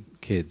so many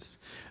kids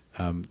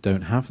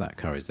don't have that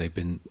courage. They've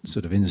been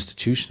sort of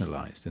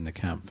institutionalized in the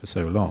camp for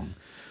so long.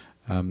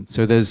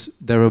 So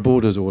there are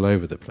borders all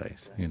over the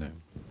place, you know.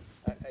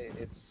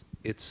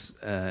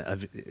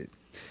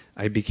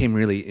 I became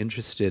really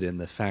interested in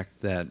the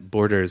fact that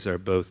borders are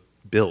both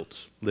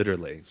built,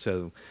 literally,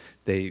 so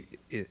they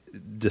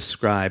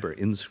describe or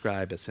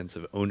inscribe a sense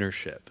of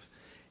ownership,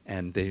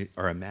 and they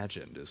are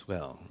imagined as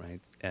well, right?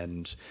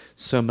 And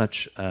so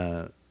much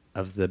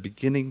of the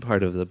beginning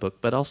part of the book,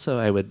 but also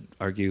I would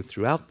argue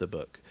throughout the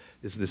book,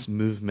 is this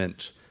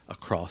movement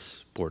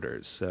across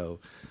borders. So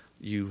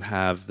you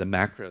have the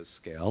macro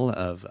scale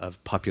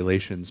of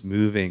populations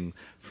moving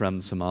from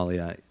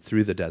Somalia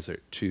through the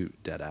desert to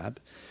Dadaab.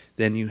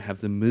 Then you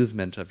have the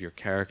movement of your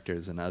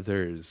characters and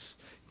others,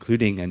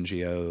 including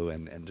NGO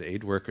and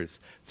aid workers,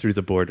 through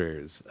the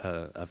borders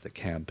of the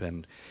camp.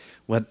 And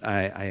what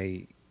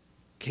I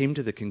came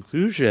to the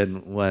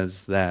conclusion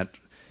was that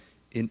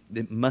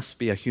it must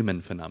be a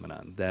human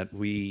phenomenon, that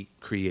we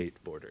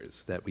create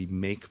borders, that we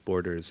make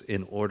borders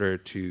in order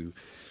to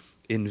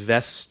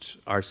invest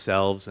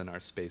ourselves and our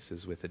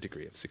spaces with a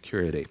degree of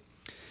security.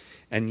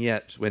 And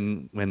yet,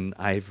 when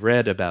I've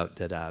read about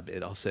Dadaab,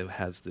 it also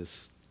has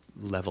this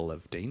level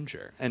of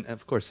danger. And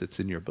of course, it's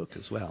in your book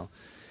as well.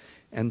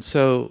 And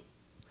so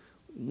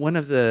one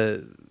of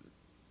the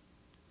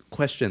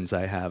questions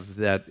I have,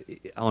 that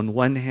on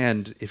one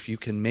hand, if you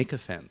can make a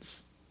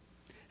fence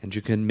and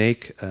you can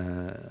make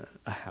a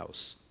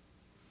house,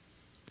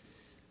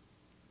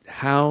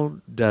 how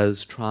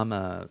does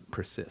trauma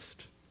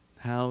persist?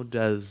 How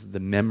does the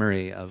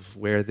memory of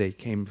where they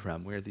came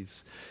from, where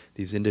these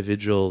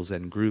individuals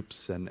and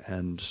groups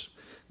and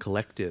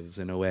collectives,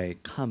 in a way,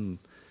 come,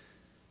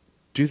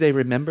 do they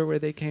remember where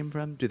they came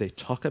from? Do they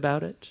talk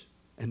about it?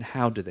 And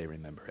how do they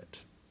remember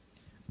it?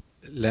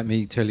 Let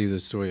me tell you the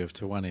story of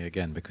Tawane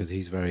again, because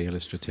he's very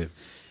illustrative.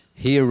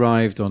 He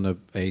arrived on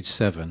age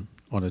 7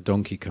 on a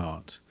donkey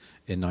cart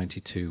in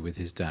 '92 with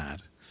his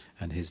dad,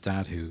 and his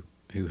dad who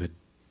had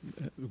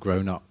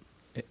grown up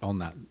in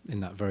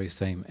that very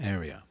same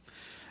area.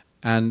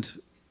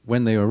 And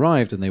when they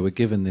arrived and they were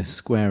given this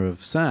square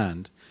of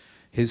sand,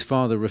 his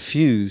father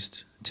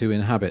refused to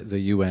inhabit the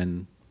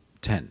UN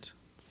tent.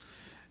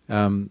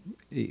 The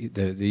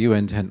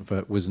UN tent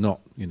was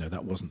not,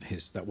 that wasn't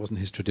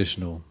his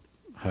traditional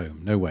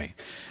home, no way.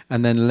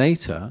 And then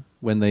later,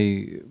 when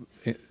the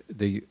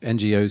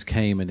NGOs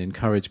came and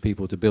encouraged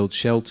people to build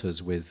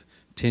shelters with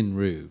tin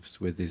roofs,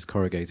 with these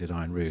corrugated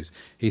iron roofs,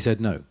 he said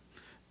no.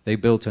 They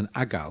built an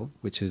agal,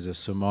 which is a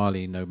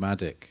Somali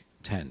nomadic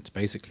tent,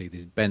 basically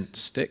these bent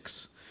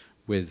sticks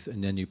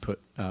and then you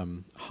put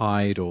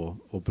hide or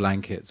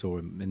blankets, or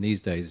in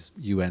these days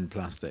UN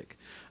plastic,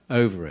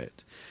 over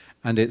it.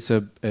 And it's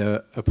a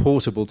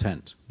portable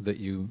tent that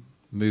you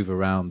move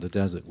around the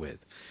desert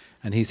with.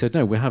 And he said,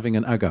 no, we're having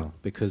an agal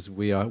because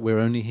we're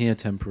only here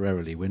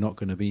temporarily. We're not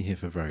going to be here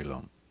for very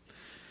long.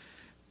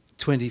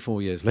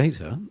 24 years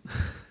later,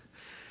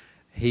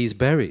 he's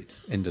buried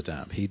in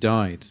Dadaab. He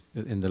died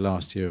in the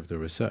last year of the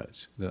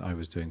research that I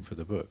was doing for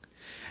the book.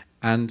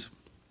 And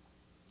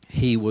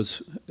he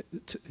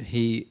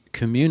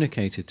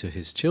communicated to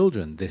his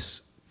children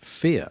this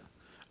fear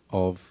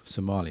of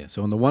Somalia.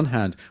 So on the one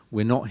hand,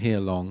 we're not here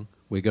long,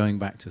 we're going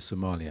back to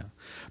Somalia.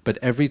 But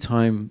every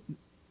time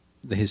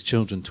his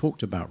children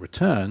talked about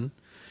return,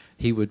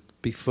 he would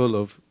be full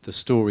of the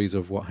stories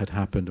of what had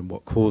happened and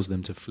what caused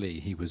them to flee.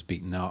 He was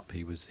beaten up,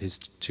 his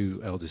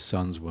 2 eldest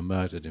sons were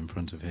murdered in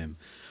front of him,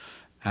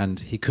 and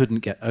he couldn't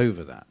get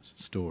over that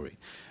story.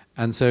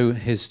 And so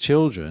his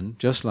children,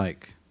 just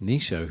like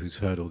Nisho, who's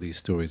heard all these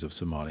stories of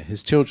Somalia,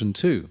 his children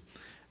too,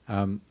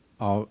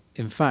 are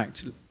in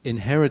fact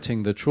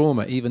inheriting the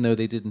trauma even though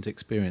they didn't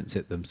experience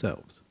it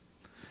themselves.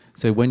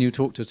 So when you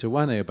talk to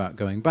Tawane about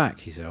going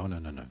back, he said, oh, no,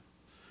 no, no.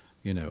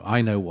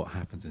 I know what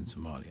happens in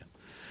Somalia,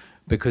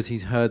 because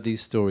he's heard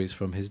these stories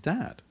from his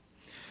dad.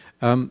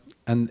 And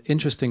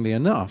interestingly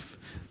enough,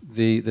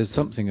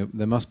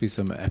 there must be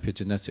some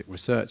epigenetic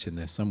research in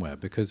this somewhere,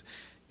 because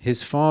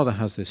his father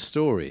has this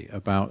story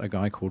about a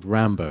guy called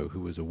Rambo,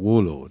 who was a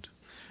warlord,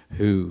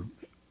 who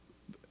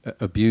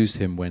abused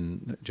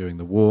him during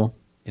the war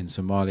in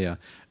Somalia,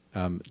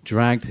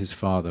 dragged his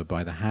father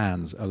by the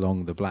hands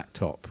along the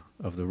blacktop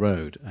of the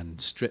road and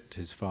stripped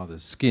his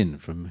father's skin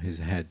from his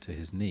head to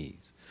his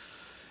knees.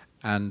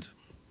 And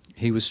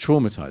he was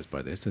traumatized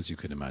by this, as you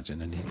could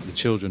imagine, and the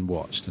children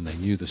watched and they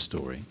knew the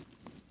story.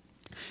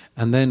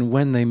 And then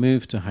when they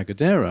moved to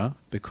Hagadera,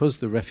 because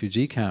the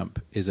refugee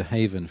camp is a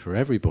haven for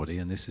everybody,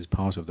 and this is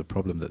part of the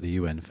problem that the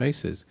UN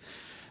faces,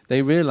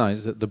 they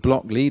realized that the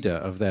block leader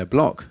of their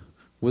block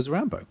was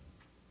Rambo.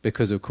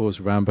 Because, of course,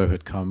 Rambo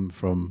had come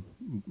from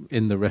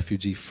in the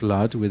refugee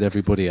flood with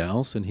everybody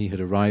else, and he had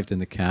arrived in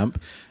the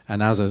camp,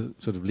 and as a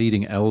sort of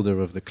leading elder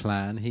of the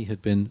clan, he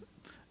had been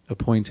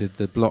appointed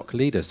the block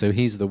leader. So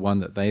he's the one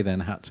that they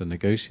then had to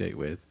negotiate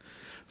with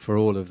for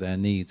all of their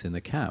needs in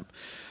the camp.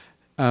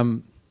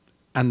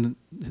 and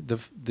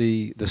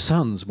the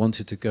sons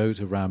wanted to go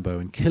to Rambo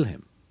and kill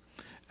him.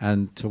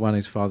 And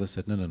Tawane's father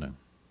said, no, no, no.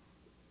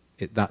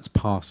 That's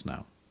past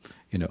now.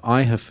 You know,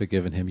 I have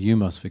forgiven him, you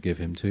must forgive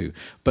him too.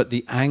 But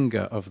the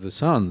anger of the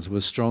sons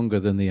was stronger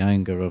than the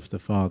anger of the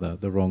father,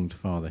 the wronged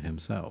father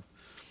himself.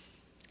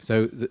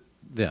 So,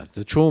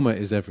 the trauma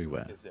is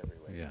everywhere. It's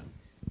everywhere.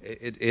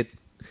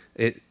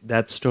 Yeah.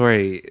 That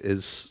story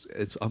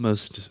it's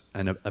almost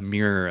a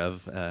mirror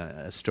of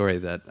a story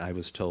that I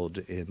was told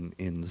in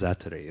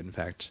Zatari. In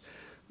fact,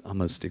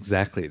 almost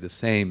exactly the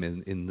same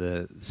in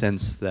the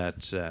sense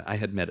that I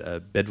had met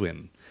a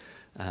Bedouin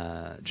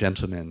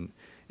gentleman,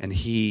 and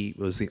he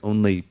was the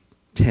only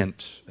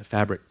tent, a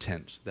fabric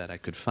tent, that I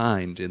could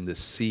find in this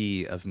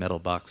sea of metal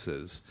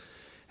boxes.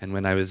 And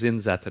when I was in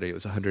Zatari, it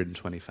was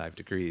 125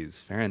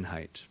 degrees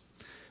Fahrenheit,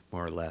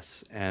 more or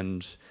less.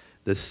 And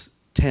this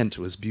tent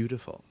was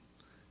beautiful.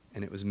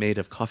 And it was made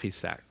of coffee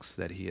sacks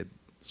that he had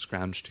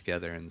scrounged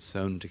together and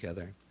sewn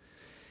together.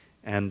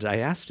 And I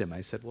asked him,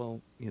 I said,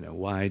 well, you know,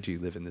 why do you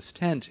live in this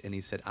tent? And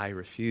he said, I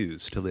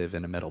refuse to live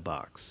in a metal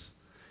box.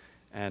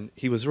 And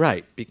he was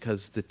right,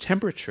 because the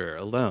temperature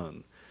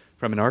alone,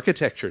 from an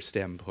architecture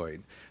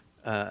standpoint,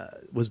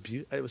 it was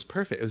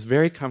perfect. It was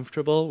very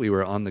comfortable. We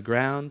were on the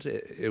ground.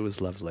 It was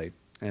lovely.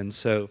 And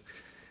so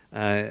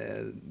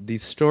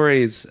these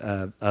stories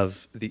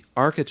of the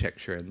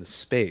architecture and the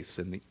space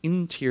and the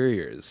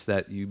interiors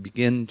that you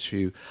begin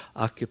to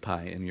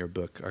occupy in your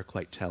book are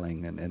quite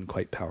telling and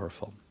quite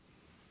powerful.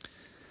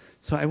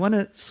 So I want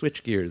to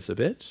switch gears a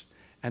bit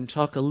and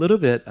talk a little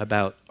bit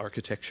about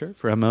architecture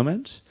for a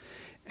moment.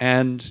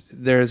 And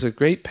there's a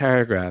great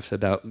paragraph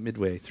about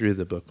midway through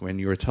the book when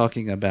you were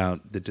talking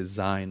about the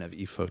design of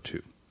Ifo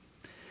II.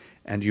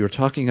 And you were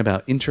talking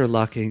about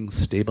interlocking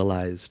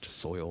stabilized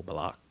soil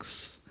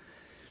blocks.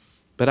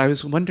 But I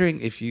was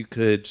wondering if you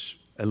could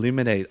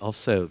illuminate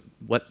also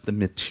what the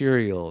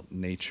material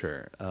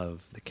nature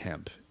of the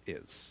camp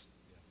is.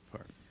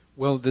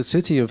 Well, the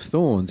city of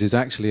thorns is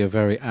actually a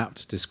very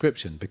apt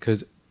description,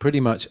 because pretty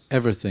much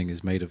everything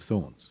is made of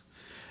thorns.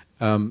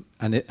 And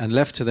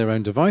left to their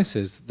own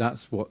devices,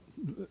 that's sort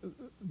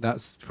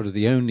of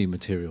the only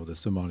material the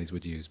Somalis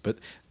would use. But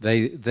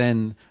they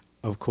then,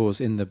 of course,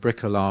 in the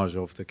bricolage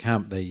of the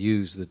camp, they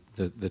use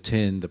the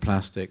tin, the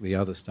plastic, the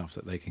other stuff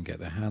that they can get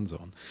their hands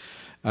on.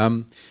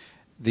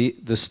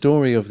 The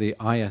story of the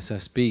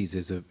ISSBs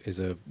is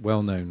a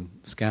well-known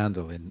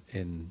scandal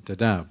in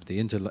Dadaab, the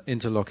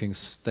interlocking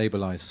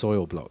stabilized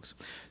soil blocks,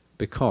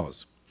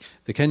 because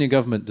the Kenyan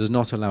government does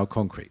not allow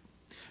concrete.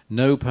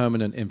 No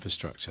permanent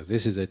infrastructure.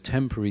 This is a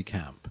temporary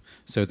camp.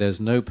 So there's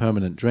no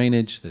permanent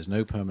drainage, there's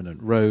no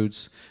permanent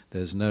roads,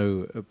 there's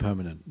no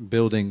permanent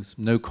buildings,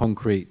 no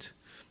concrete,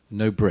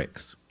 no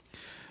bricks.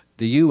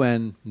 The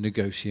UN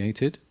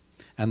negotiated,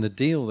 and the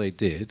deal they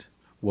did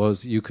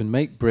was you can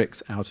make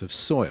bricks out of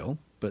soil,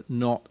 but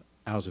not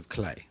out of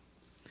clay,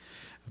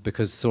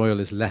 because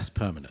soil is less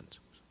permanent.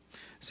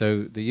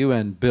 So the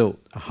UN built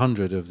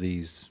 100 of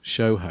these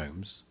show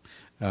homes,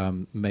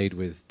 made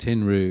with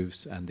tin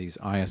roofs and these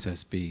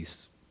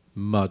ISSB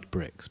mud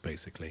bricks,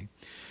 basically.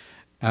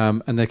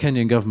 And the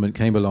Kenyan government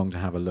came along to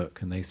have a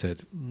look, and they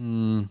said,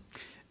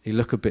 they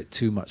look a bit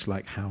too much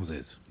like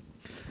houses.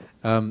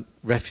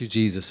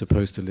 Refugees are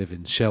supposed to live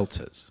in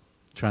shelters,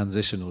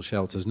 transitional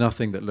shelters,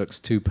 nothing that looks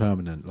too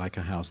permanent like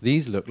a house.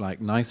 These look like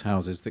nice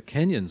houses that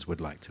Kenyans would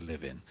like to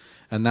live in,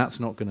 and that's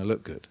not going to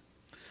look good.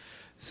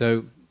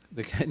 So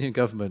the Kenyan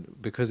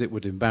government, because it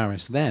would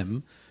embarrass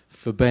them,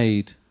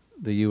 forbade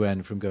the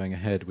UN from going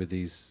ahead with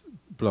these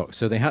blocks.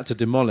 So they had to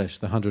demolish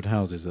the 100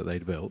 houses that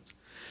they'd built,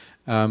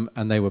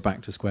 and they were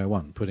back to square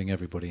one, putting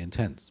everybody in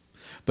tents.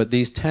 But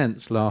these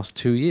tents last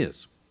 2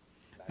 years,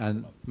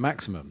 and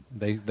maximum.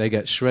 They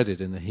get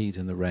shredded in the heat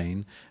and the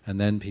rain, and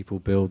then people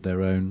build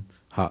their own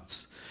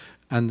huts.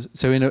 And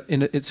so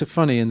it's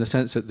funny in the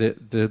sense that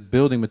the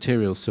building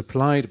materials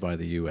supplied by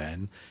the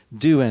UN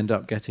do end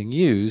up getting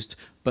used,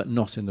 but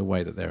not in the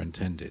way that they're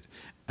intended.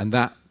 And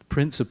that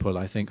principle,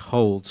 I think,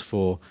 holds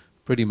for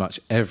pretty much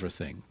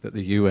everything that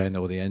the UN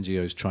or the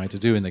NGOs try to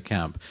do in the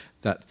camp,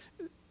 that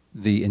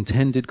the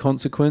intended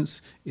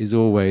consequence is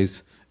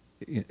always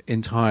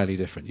entirely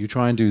different. You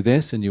try and do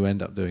this and you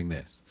end up doing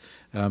this,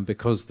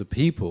 because the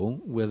people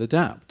will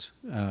adapt.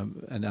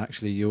 And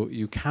actually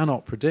you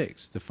cannot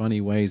predict the funny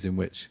ways in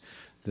which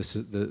the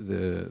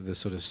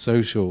sort of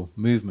social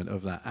movement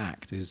of that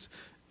act is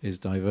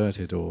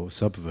diverted or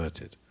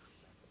subverted.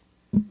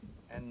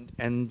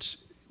 And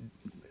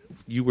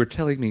you were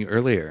telling me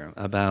earlier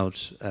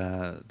about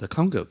the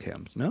Congo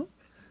camp, no?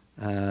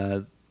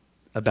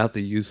 About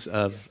the use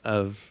of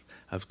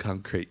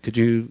concrete. Could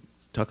you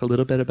talk a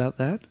little bit about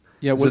that?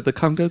 Yeah, was it the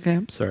Congo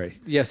camp? Sorry.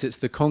 Yes, it's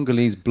the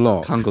Congolese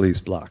block.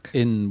 Congolese block.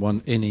 In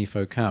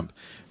Ifo camp.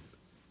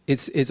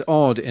 It's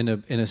odd in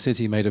a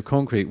city made of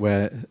concrete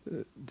where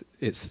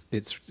it's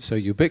so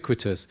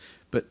ubiquitous,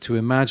 but to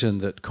imagine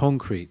that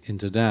concrete in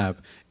Dadaab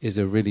is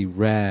a really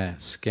rare,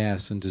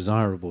 scarce, and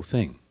desirable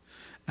thing.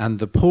 And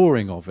the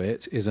pouring of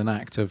it is an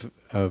act of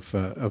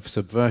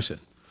subversion.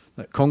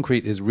 Like,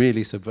 concrete is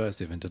really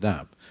subversive in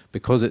Dadaab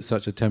because it's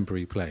such a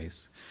temporary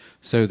place.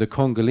 So the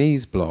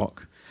Congolese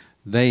bloc,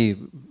 they,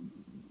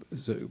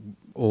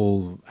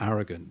 all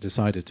arrogant,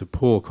 decided to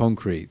pour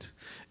concrete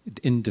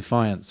in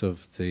defiance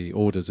of the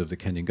orders of the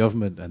Kenyan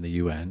government and the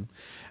UN,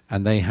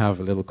 and they have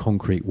a little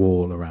concrete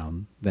wall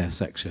around their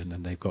section,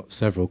 and they've got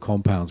several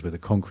compounds with a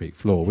concrete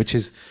floor, which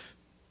is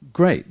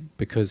great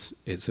because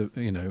it's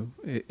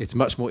it's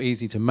much more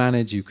easy to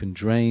manage. You can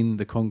drain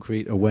the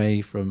concrete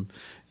away from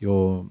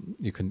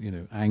you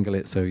can angle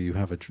it so you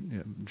have a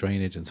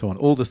drainage and so on.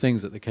 All the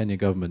things that the Kenya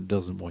government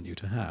doesn't want you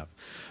to have,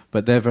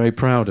 but they're very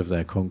proud of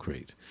their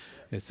concrete.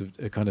 It's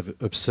a kind of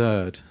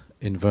absurd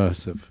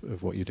inverse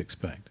of what you'd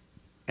expect.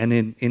 And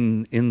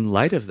in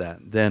light of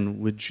that, then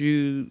would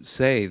you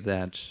say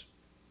that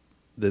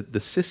the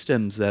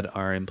systems that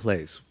are in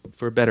place,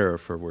 for better or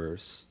for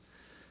worse,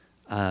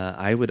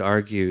 I would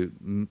argue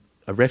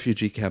a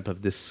refugee camp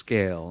of this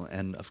scale,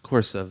 and of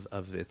course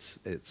of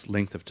its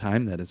length of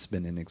time that it's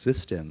been in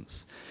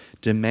existence,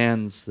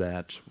 demands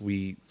that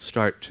we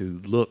start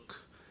to look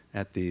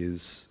at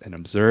these and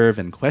observe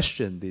and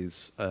question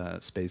these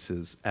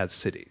spaces as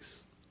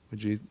cities.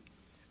 Would you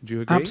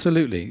agree?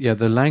 Absolutely, yeah.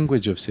 The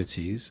language of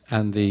cities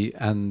and the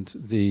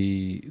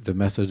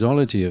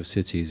methodology of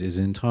cities is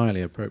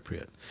entirely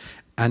appropriate,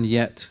 and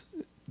yet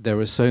there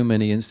are so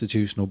many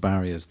institutional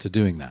barriers to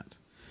doing that.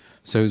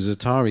 So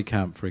Zatari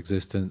Camp, for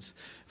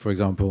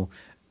example,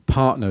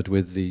 partnered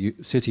with the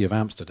city of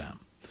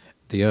Amsterdam,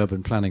 the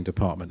urban planning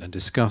department, and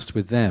discussed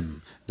with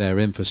them their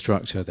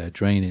infrastructure, their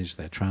drainage,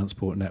 their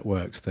transport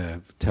networks,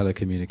 their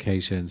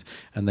telecommunications,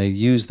 and they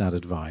used that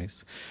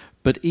advice.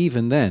 But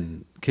even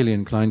then,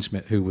 Kilian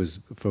Kleinschmidt, who was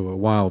for a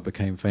while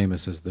became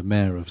famous as the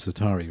mayor of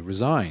Zatari,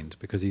 resigned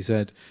because he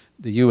said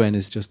the UN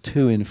is just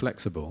too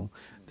inflexible,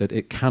 that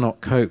it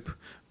cannot cope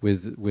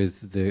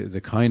with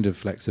the kind of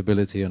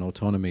flexibility and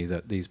autonomy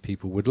that these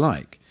people would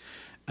like.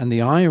 And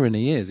the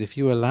irony is, if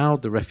you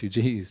allowed the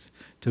refugees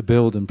to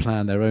build and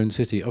plan their own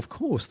city, of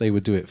course they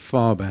would do it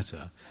far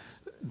better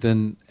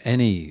than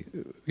any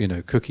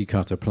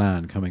cookie-cutter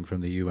plan coming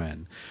from the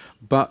UN.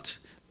 But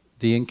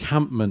the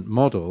encampment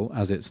model,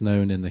 as it's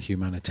known in the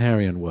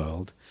humanitarian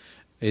world,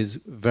 is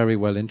very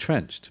well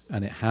entrenched,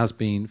 and it has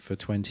been for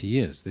 20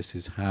 years. This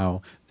is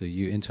how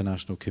the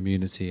international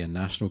community and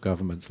national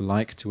governments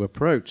like to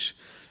approach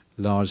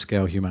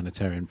large-scale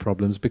humanitarian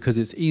problems because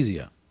it's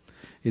easier.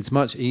 It's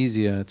much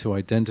easier to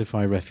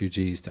identify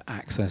refugees, to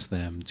access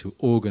them, to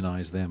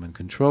organize them and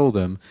control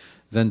them,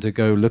 than to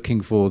go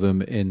looking for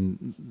them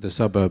in the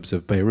suburbs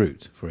of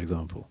Beirut, for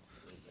example.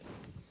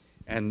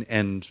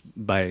 And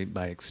by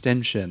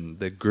extension,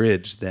 the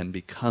grid then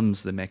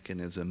becomes the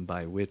mechanism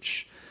by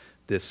which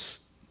this,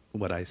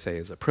 what I say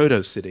is a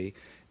proto-city,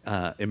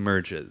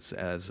 emerges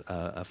as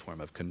a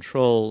form of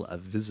control,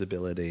 of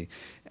visibility,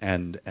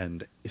 and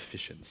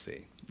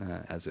efficiency,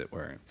 as it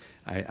were.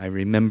 I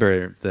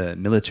remember the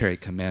military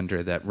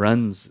commander that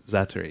runs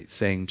Zatari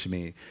saying to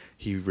me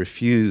he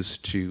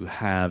refused to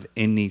have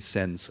any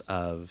sense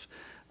of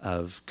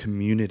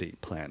community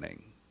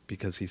planning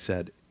because he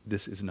said,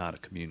 this is not a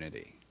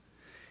community.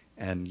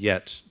 And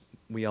yet,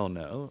 we all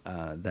know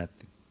that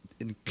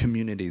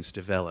communities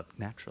develop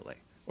naturally,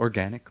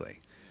 organically.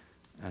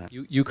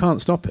 You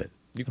can't stop it.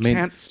 You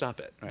can't stop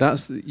it. Right?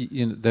 That's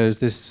there's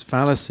this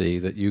fallacy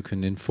that you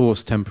can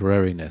enforce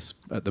temporariness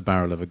at the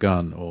barrel of a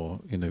gun,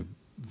 or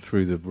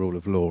through the rule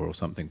of law or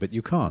something, but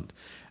you can't.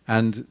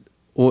 And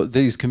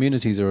these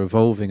communities are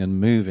evolving and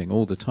moving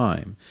all the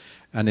time,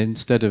 and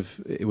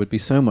it would be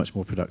so much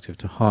more productive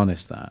to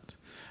harness that.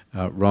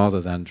 Rather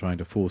than trying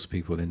to force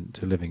people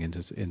into living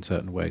in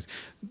certain ways.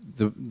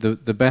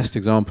 The best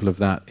example of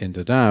that in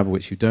Dadaab,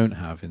 which you don't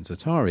have in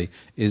Zatari,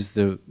 is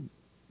the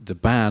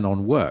ban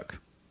on work.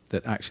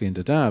 That actually in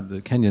Dadaab,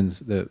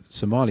 the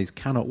Somalis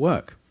cannot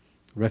work.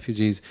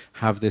 Refugees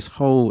have this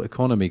whole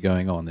economy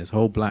going on, this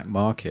whole black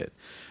market,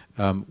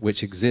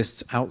 which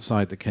exists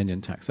outside the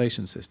Kenyan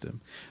taxation system.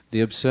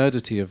 The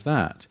absurdity of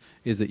that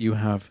is that you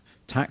have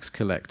tax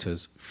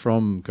collectors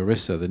from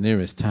Garissa, the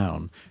nearest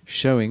town,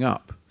 showing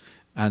up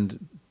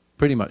and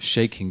pretty much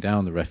shaking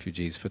down the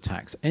refugees for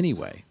tax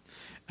anyway.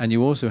 And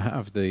you also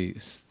have the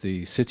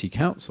city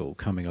council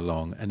coming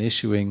along and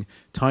issuing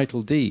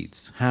title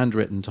deeds,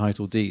 handwritten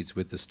title deeds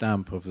with the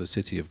stamp of the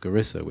city of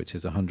Garissa, which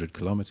is 100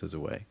 kilometers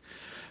away,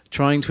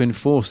 trying to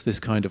enforce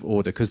this kind of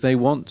order because they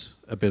want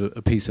a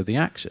piece of the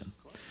action.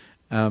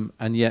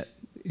 And yet,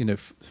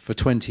 for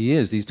 20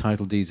 years, these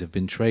title deeds have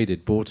been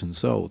traded, bought and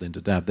sold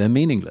into Dadaab. They're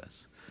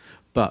meaningless.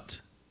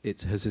 But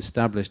it has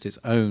established its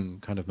own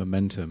kind of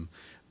momentum,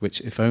 which,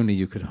 if only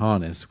you could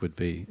harness, would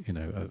be,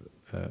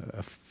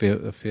 a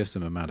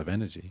fearsome amount of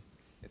energy.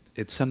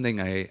 It's something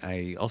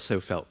I also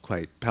felt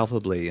quite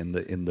palpably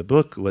in the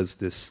book was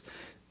this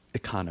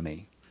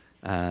economy,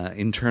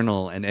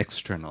 internal and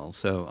external.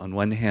 So on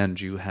one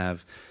hand, you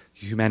have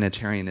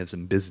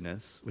humanitarianism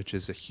business, which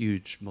is a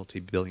huge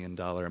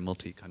multi-billion-dollar,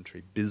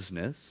 multi-country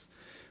business,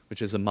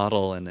 which is a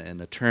model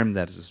and a term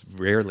that is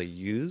rarely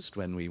used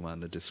when we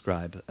want to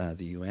describe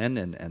the UN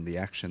and the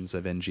actions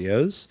of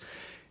NGOs.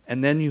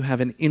 And then you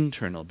have an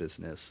internal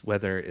business,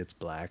 whether it's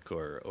black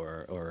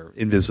or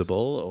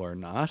invisible or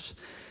not.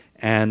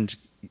 And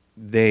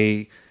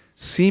they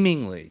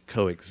seemingly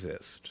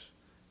coexist,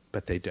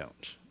 but they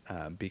don't,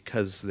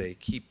 because they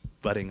keep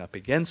butting up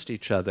against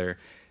each other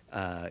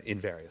in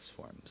various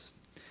forms.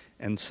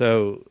 And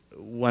so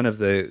one of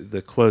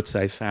the quotes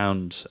I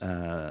found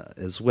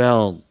as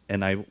well,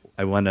 and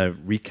I want to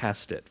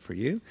recast it for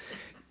you.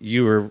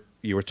 You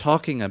were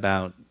talking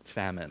about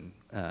famine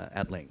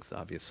at length,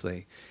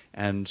 obviously,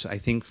 and I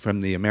think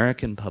from the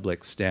American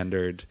public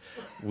standard,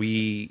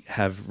 we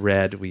have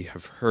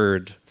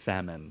heard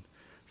famine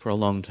for a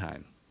long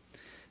time,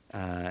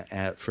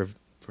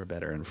 for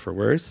better and for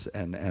worse,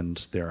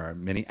 and there are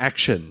many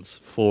actions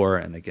for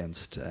and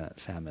against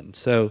famine.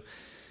 So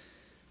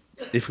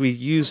if we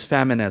use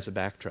famine as a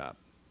backdrop,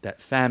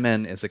 that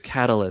famine is a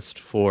catalyst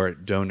for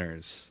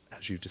donors,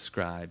 as you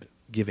describe,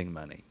 giving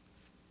money.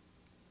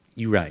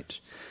 You write,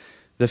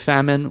 the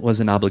famine was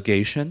an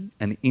obligation,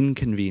 an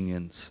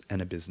inconvenience,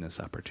 and a business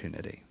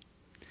opportunity.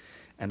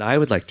 And I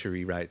would like to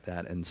rewrite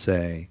that and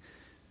say,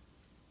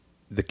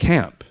 the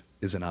camp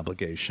is an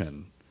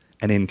obligation,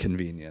 an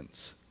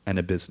inconvenience, and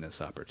a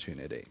business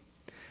opportunity.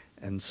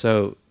 And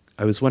so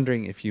I was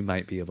wondering if you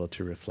might be able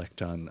to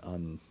reflect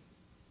on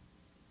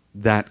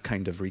that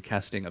kind of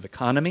recasting of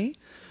economy,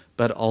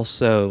 but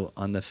also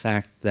on the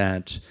fact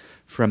that,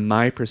 from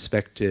my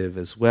perspective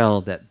as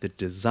well, that the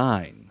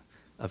design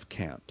of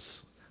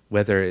camps,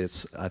 whether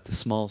it's at the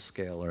small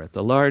scale or at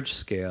the large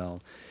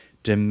scale,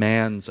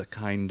 demands a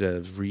kind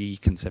of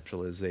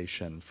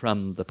reconceptualization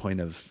from the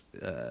point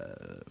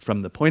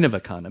of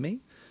economy,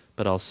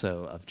 but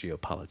also of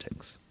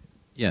geopolitics.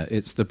 Yeah,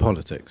 it's the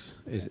politics.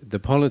 The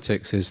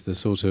politics is the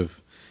sort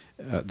of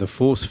the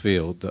force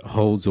field that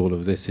holds all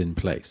of this in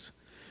place.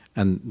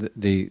 And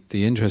the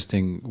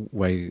interesting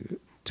way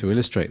to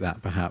illustrate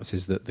that, perhaps,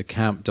 is that the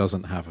camp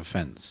doesn't have a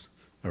fence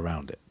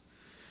around it.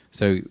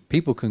 So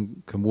people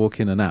can walk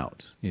in and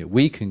out. You know,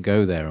 we can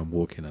go there and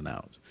walk in and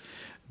out.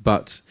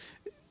 But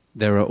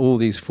there are all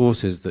these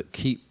forces that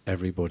keep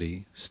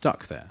everybody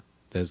stuck there.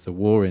 There's the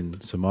war in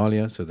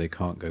Somalia, so they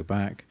can't go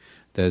back.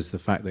 There's the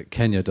fact that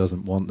Kenya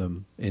doesn't want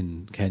them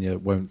in Kenya,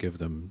 won't give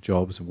them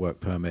jobs and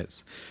work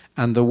permits.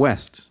 And the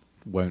West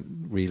won't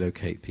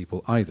relocate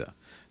people either.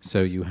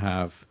 So you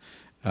have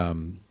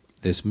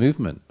this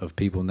movement of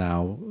people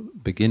now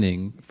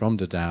beginning from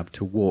Dadaab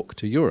to walk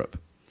to Europe,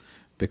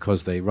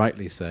 because they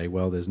rightly say,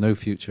 well, there's no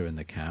future in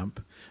the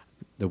camp,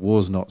 the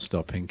war's not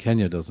stopping,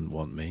 Kenya doesn't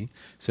want me.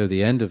 So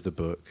the end of the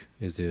book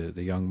is the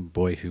young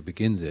boy who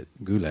begins it,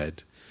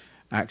 Guled,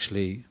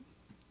 actually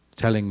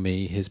telling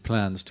me his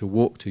plans to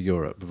walk to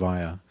Europe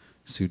via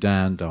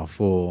Sudan,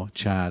 Darfur,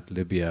 Chad,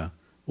 Libya,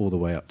 all the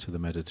way up to the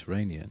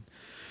Mediterranean.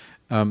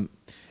 And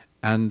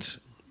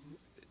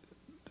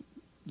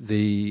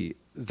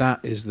that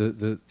is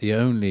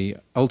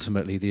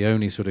ultimately the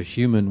only sort of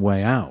human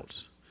way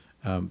out,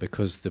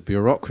 because the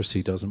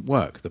bureaucracy doesn't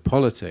work. The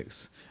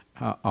politics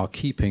are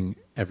keeping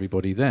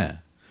everybody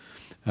there.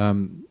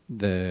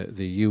 The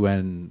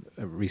UN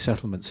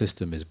resettlement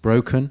system is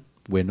broken.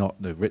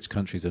 The rich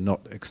countries are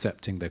not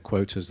accepting their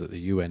quotas that the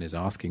UN is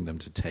asking them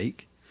to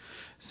take.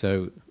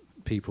 So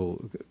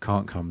people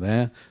can't come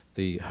there.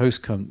 The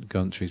host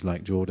countries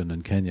like Jordan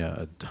and Kenya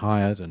are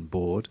tired and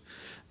bored.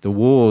 The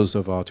wars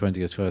of our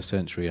 21st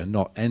century are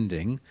not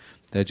ending.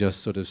 They're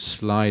just sort of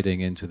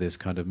sliding into this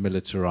kind of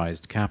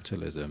militarized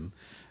capitalism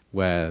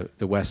where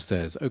the West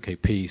says, okay,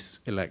 peace,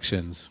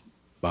 elections,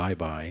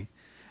 bye-bye.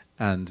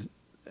 And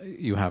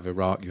you have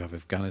Iraq, you have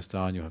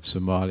Afghanistan, you have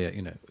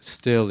Somalia,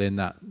 still in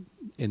that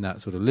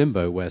sort of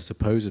limbo where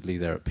supposedly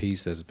they're at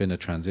peace. There's been a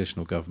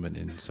transitional government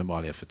in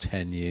Somalia for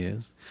 10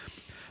 years.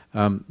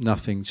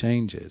 Nothing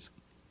changes.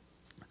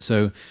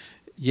 So,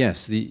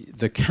 yes,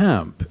 the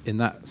camp in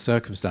that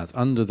circumstance,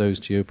 under those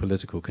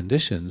geopolitical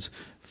conditions,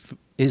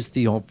 is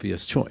the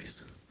obvious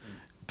choice,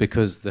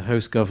 because the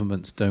host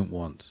governments don't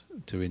want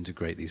to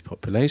integrate these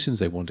populations.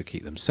 They want to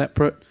keep them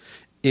separate.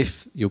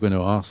 If you're going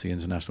to ask the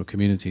international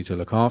community to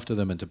look after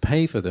them and to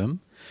pay for them,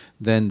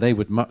 then they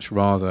would much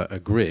rather a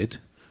grid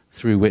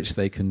through which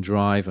they can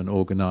drive and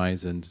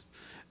organize and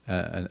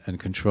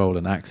control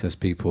and access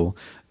people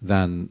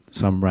than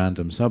some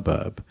random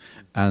suburb.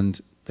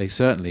 And they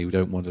certainly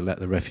don't want to let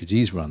the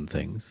refugees run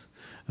things,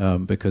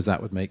 because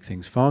that would make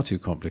things far too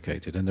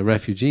complicated. And the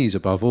refugees,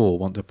 above all,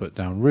 want to put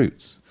down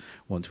roots,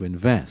 want to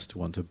invest,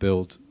 want to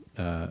build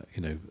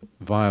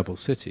viable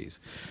cities.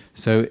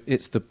 So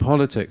it's the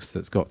politics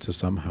that's got to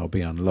somehow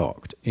be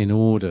unlocked in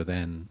order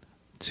then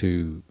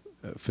to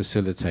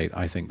facilitate,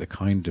 I think, the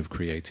kind of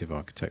creative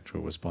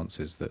architectural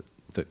responses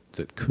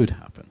that could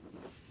happen.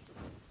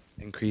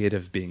 And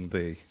creative being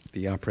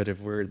the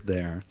operative word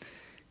there.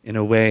 In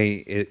a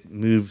way, it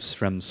moves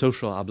from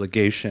social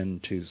obligation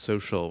to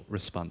social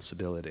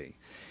responsibility,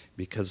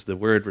 because the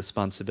word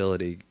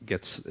responsibility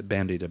gets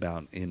bandied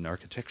about in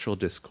architectural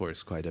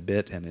discourse quite a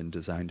bit and in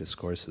design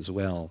discourse as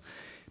well,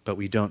 but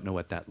we don't know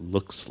what that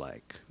looks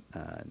like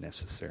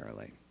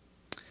necessarily.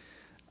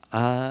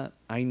 I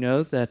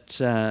know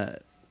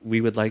that we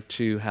would like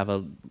to have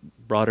a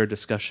broader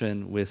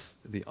discussion with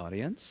the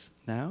audience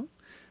now,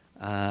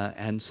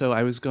 and so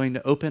I was going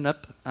to open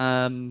up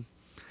the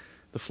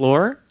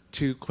floor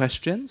to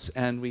questions,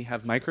 and we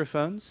have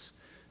microphones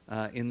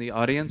in the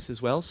audience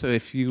as well. So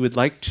if you would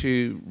like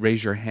to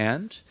raise your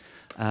hand,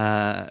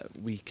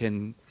 we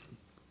can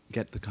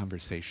get the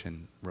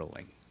conversation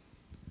rolling.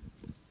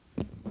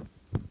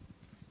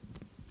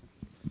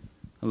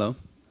 Hello.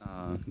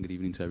 Good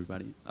evening to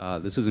everybody.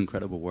 This is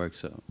incredible work,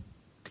 so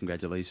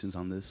congratulations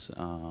on this.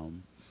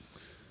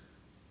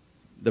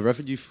 The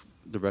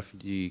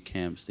refugee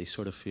camps, they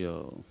sort of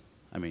feel,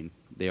 I mean,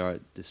 they are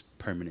this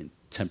permanent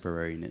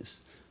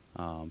temporariness.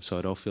 So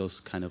it all feels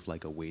kind of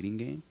like a waiting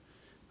game.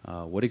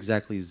 What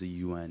exactly is the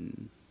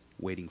UN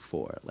waiting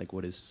for? Like,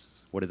 what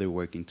are they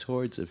working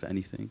towards, if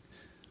anything,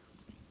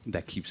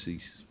 that keeps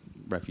these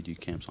refugee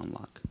camps on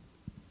lock?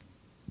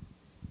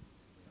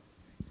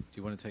 Do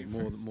you want to take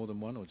more than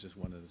one, or just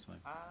one at a time?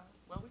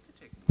 Well, we could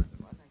take more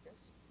than one, I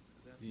guess.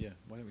 Yeah,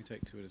 why don't we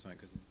take two at a time?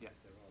 Because yeah,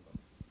 there are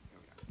lots. Here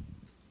we are.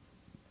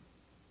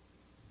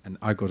 And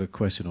I got a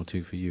question or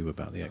two for you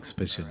about the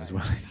exhibition as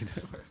well.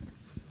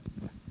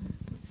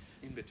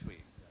 In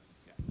between.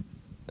 Yeah.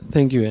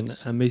 Thank you, and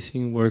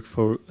amazing work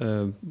for,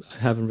 I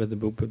haven't read the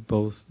book, but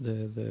both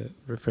the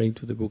referring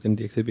to the book and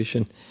the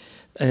exhibition.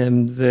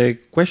 The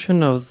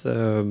question of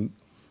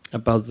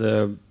about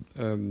the,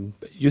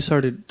 you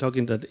started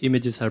talking that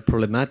images are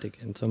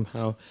problematic, and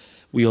somehow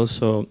we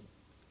also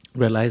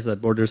realize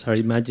that borders are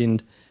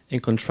imagined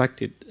and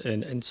constructed,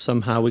 and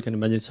somehow we can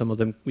imagine some of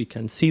them, we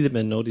can see them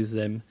and notice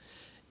them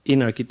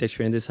in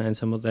architecture and design.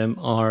 Some of them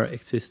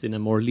exist in a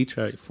more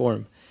literary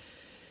form.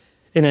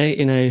 And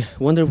I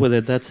wonder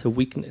whether that's a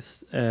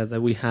weakness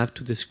that we have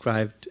to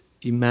describe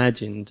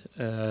imagined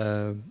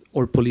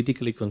or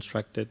politically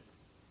constructed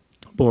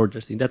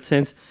borders. In that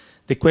sense,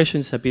 the question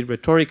is a bit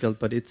rhetorical,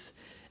 but it's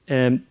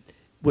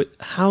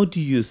how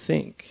do you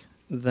think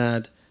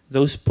that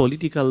those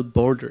political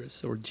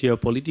borders or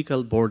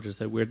geopolitical borders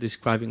that we're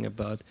describing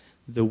about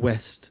the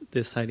West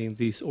deciding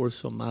this, or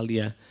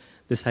Somalia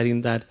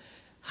deciding that,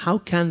 how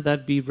can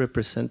that be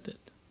represented?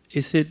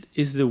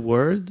 Is the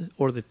word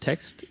or the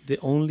text the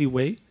only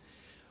way,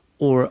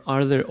 or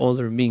are there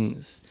other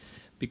means?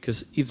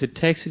 Because if the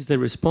text is the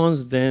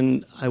response,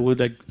 then I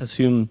would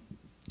assume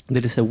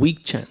there is a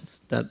weak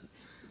chance that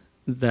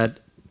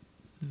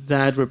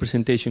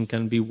representation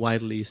can be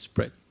widely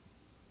spread.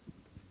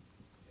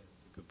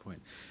 That's a good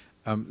point.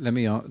 Let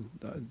me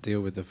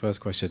deal with the first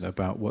question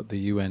about what the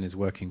UN is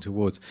working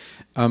towards.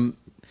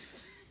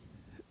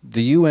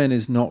 The UN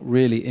is not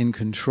really in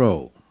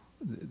control.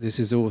 This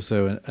is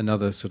also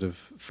another sort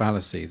of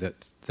fallacy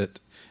that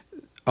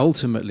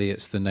ultimately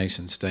it's the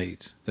nation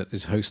state that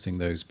is hosting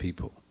those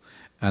people.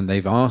 And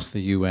they've asked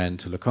the UN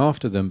to look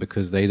after them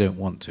because they don't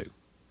want to.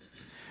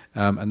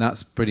 And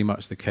that's pretty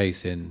much the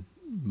case in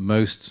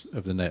most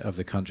of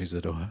the countries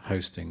that are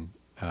hosting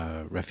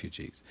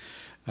refugees.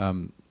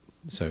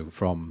 So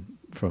from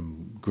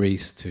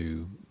Greece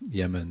to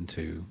Yemen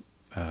to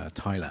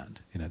Thailand,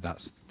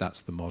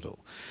 that's the model.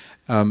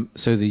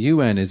 So the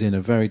UN is in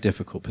a very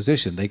difficult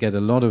position. They get a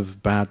lot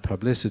of bad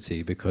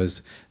publicity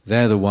because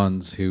they're the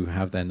ones who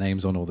have their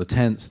names on all the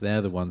tents.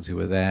 They're the ones who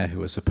are there,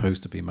 who are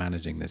supposed to be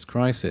managing this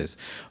crisis.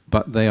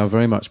 But they are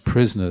very much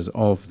prisoners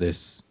of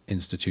this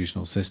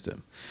institutional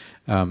system.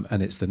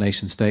 And it's the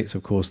nation states,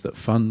 of course, that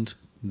fund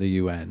the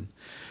UN.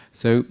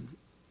 So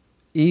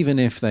even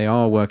if they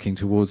are working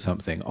towards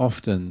something,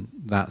 often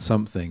that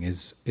something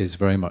is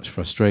very much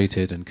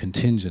frustrated and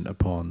contingent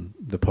upon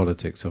the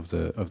politics of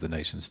the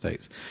nation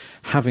states.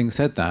 Having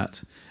said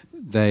that,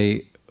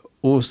 they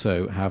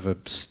also have a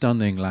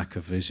stunning lack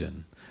of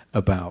vision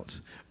about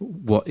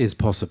what is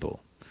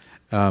possible,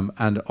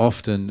 and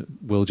often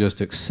will just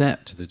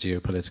accept the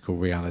geopolitical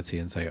reality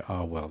and say,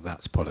 oh, well,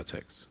 that's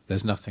politics.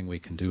 There's nothing we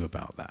can do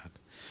about that.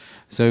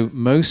 So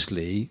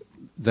mostly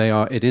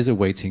it is a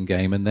waiting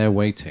game, and they're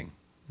waiting.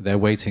 They're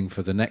waiting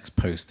for the next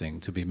posting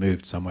to be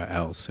moved somewhere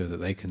else so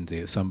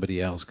that somebody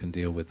else can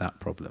deal with that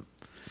problem.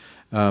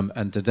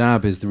 And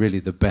Dadaab is really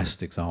the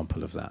best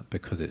example of that,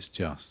 because it's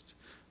just,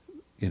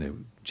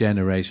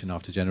 generation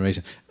after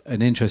generation.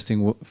 An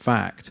interesting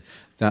fact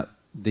that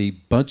the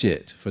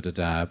budget for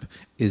Dadaab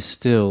is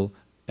still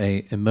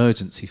an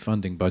emergency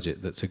funding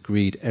budget that's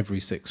agreed every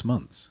 6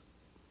 months.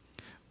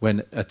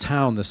 When a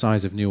town the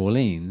size of New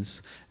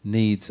Orleans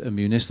needs a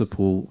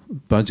municipal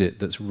budget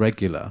that's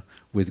regular,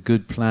 with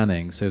good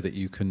planning, so that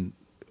you can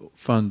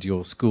fund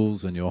your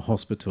schools and your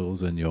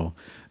hospitals and your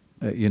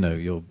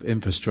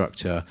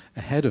infrastructure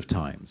ahead of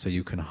time, so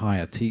you can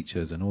hire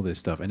teachers and all this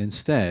stuff. And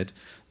instead,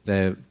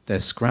 they're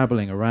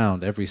scrabbling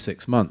around every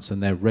 6 months,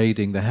 and they're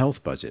raiding the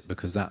health budget,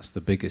 because that's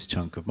the biggest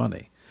chunk of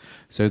money.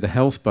 So the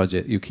health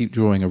budget, you keep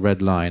drawing a red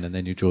line, and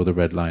then you draw the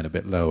red line a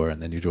bit lower,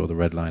 and then you draw the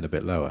red line a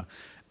bit lower,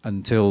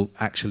 until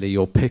actually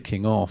you're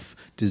picking off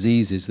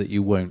diseases that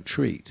you won't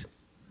treat.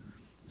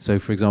 So,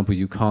 for example,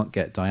 you can't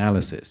get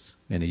dialysis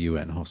in a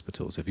UN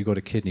hospital. So if you've got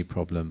a kidney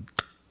problem,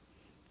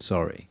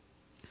 sorry.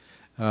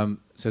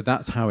 So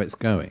that's how it's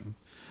going,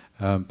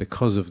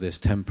 because of this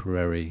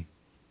temporary,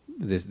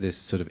 this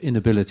sort of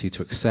inability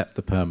to accept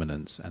the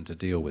permanence and to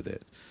deal with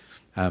it.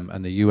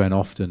 And the UN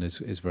often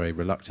is very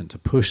reluctant to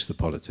push the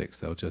politics.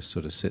 They'll just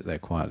sort of sit there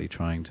quietly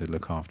trying to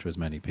look after as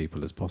many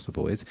people as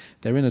possible.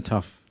 They're in a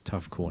tough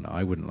corner.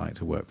 I wouldn't like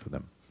to work for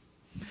them.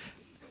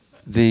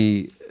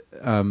 The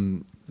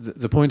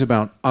point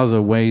about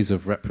other ways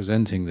of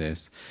representing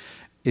this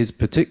is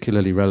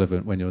particularly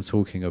relevant when you're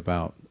talking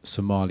about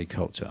Somali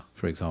culture,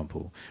 for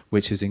example,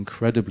 which is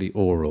incredibly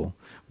oral,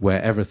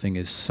 where everything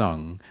is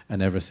sung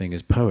and everything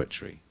is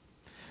poetry.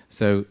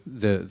 So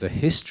the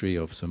history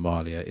of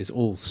Somalia is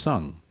all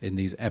sung in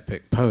these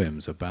epic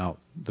poems about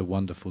the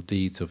wonderful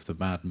deeds of the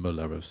Mad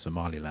Mullah of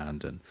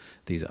Somaliland and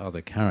these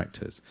other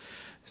characters.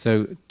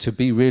 So to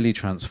be really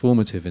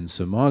transformative in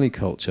Somali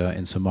culture,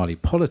 in Somali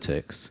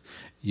politics,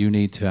 you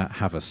need to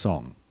have a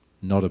song,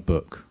 not a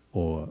book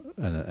or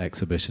an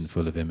exhibition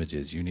full of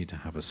images. You need to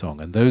have a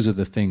song. And those are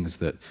the things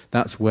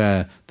that's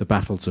where the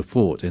battles are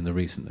fought in the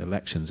recent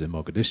elections in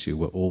Mogadishu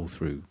were all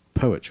through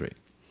poetry.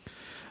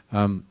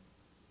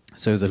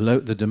 So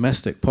the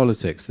domestic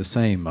politics, the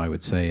same, I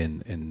would say,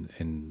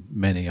 in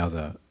many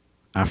other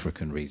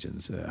African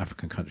regions,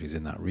 African countries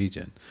in that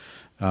region,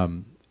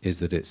 is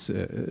that it's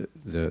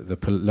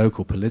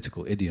local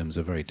political idioms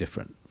are very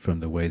different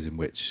from the ways in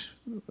which,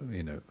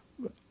 you know,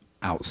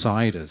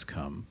 outsiders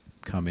come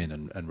in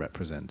and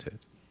represent it.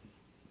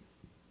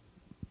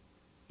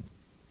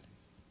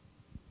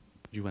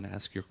 Do you want to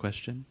ask your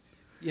question?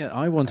 Yeah,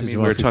 I wanted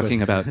to ask. We're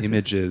talking about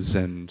images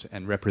and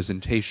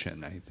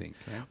representation, I think.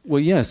 Right?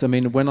 Well, yes. I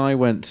mean, when I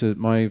went to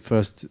my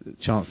first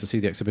chance to see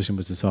the exhibition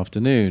was this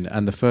afternoon,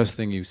 and the first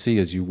thing you see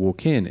as you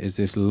walk in is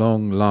this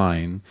long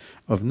line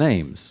of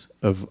names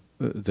of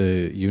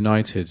the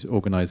United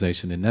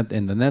Organization in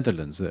the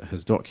Netherlands that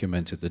has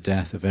documented the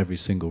death of every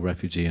single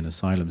refugee and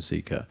asylum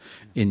seeker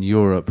in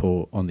Europe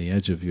or on the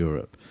edge of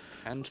Europe.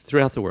 And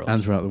throughout the world.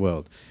 And throughout the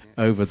world.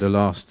 Yeah. Over the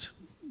last,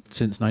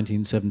 since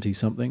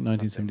 1970-something,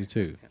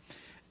 1972. Yeah.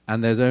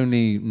 And there's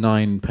only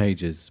 9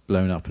 pages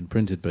blown up and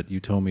printed, but you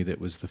told me that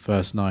it was the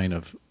first 9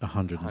 of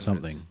 100 and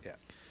something. Yeah.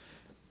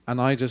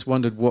 And I just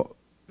wondered what,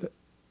 I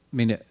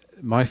mean,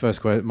 my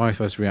first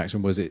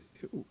reaction was,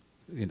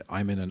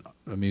 I'm in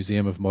a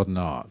museum of modern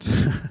art.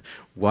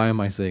 Why am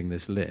I seeing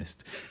this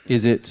list?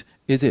 Is it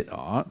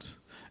art?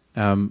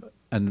 And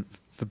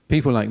for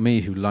people like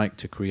me who like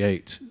to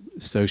create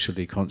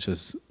socially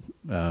conscious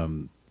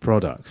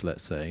products,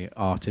 let's say,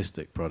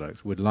 artistic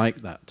products, would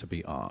like that to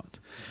be art.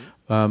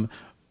 Mm-hmm.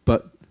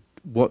 But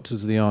how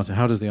does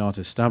the art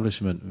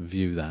establishment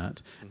view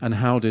that? Mm-hmm. And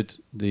how did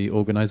the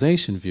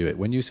organization view it?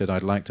 When you said,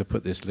 I'd like to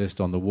put this list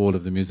on the wall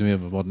of the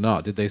Museum of Modern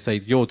Art, did they say,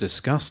 you're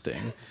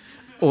disgusting?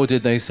 Or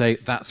did they say,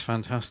 that's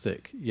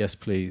fantastic, yes,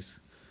 please?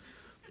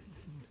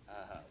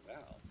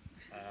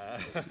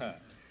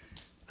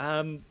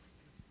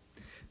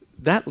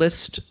 That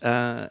list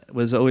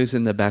was always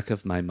in the back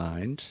of my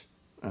mind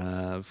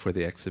for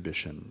the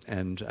exhibition.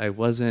 And I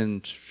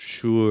wasn't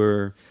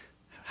sure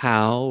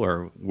how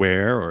or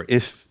where or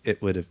if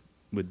it would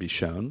be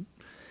shown.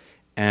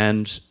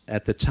 And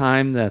at the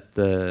time that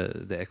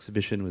the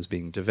exhibition was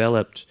being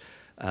developed,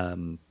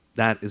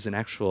 that is an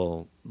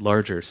actual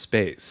larger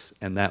space,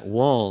 and that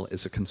wall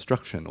is a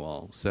construction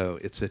wall, so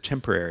it's a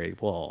temporary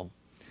wall.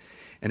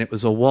 And it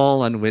was a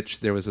wall on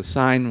which there was a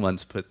sign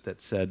once put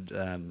that said,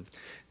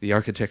 the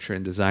architecture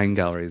and design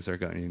galleries are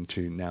going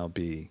to now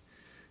be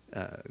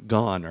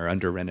gone or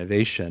under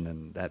renovation,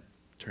 and that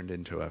turned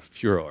into a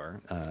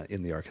furor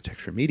in the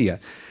architecture media.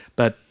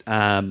 But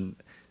the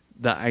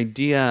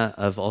idea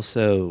of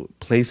also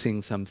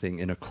placing something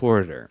in a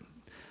corridor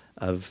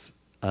of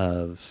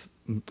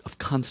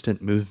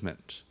constant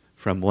movement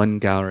from one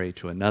gallery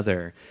to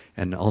another,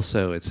 and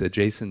also its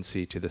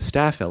adjacency to the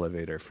staff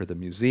elevator for the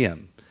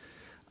museum,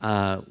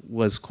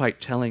 was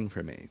quite telling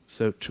for me.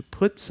 So to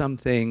put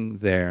something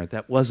there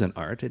that wasn't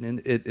art,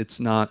 and it's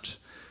not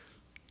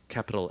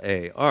capital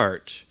A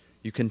art,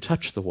 you can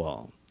touch the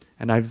wall.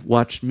 And I've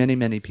watched many,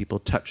 many people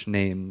touch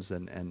names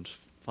and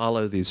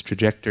follow these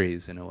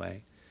trajectories in a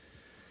way.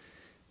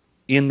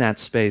 In that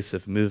space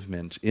of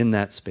movement, in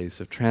that space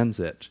of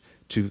transit,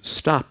 to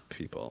stop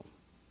people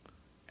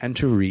and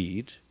to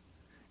read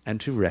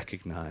and to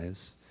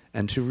recognize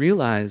and to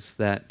realize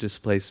that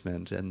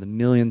displacement and the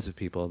millions of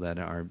people that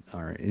are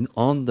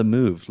on the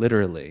move,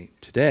 literally,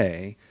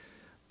 today,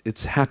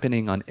 it's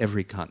happening on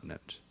every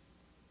continent.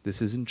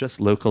 This isn't just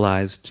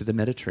localized to the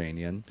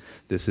Mediterranean.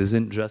 This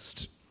isn't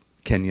just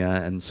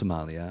Kenya and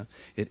Somalia.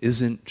 It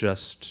isn't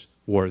just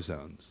war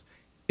zones.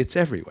 It's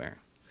everywhere.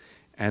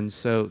 And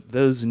so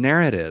those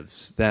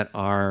narratives that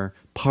are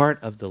part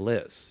of the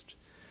list,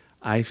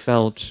 I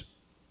felt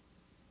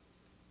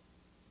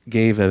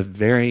gave a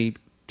very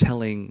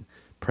telling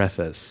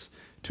preface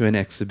to an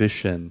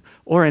exhibition,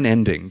 or an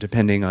ending,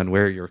 depending on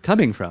where you're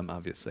coming from,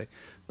 obviously,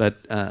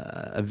 but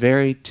a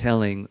very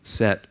telling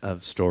set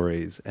of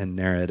stories and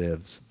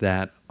narratives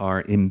that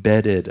are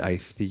embedded, I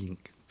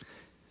think,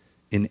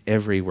 in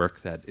every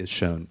work that is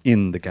shown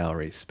in the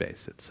gallery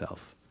space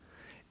itself.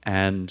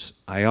 And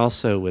I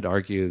also would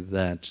argue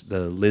that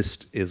the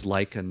list is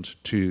likened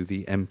to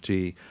the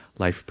empty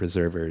life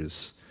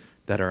preservers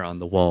that are on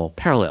the wall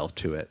parallel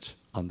to it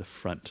on the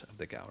front of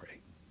the gallery.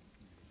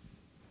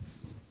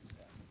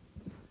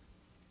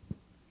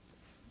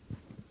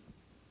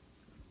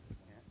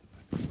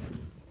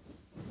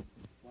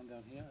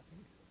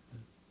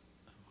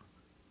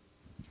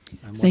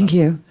 And Thank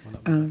you.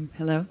 one up.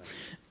 Hello.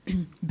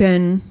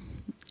 Ben,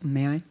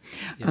 may I?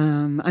 Yeah.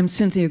 I'm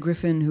Cynthia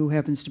Griffin, who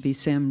happens to be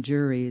Sam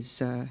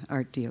Jury's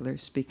art dealer,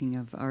 speaking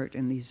of art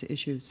and these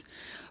issues.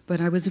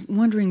 But I was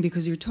wondering,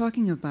 because you're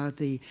talking about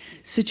the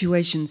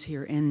situations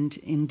here, and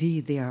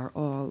indeed they are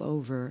all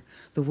over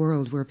the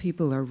world, where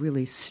people are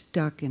really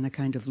stuck in a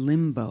kind of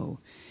limbo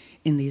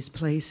in these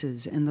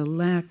places, and the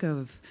lack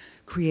of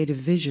creative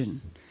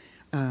vision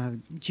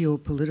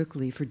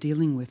geopolitically for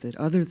dealing with it.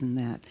 Other than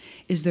that,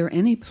 is there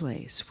any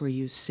place where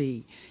you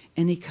see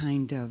any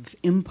kind of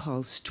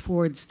impulse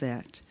towards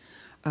that,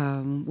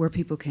 where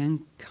people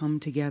can come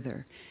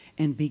together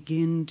and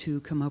begin to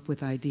come up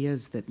with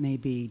ideas that may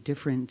be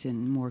different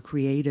and more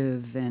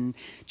creative and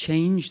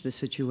change the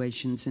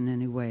situations in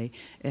any way,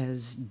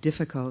 as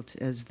difficult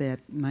as that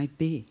might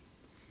be?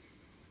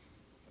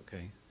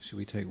 Okay, should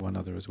we take one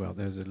other as well?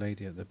 There's a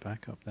lady at the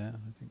back up there,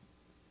 I think.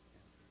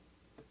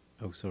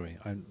 Oh, sorry,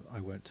 I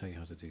won't tell you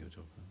how to do your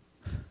job.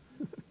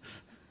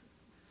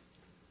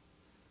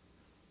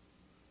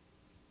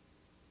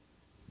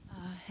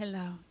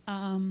 Hello.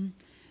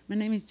 My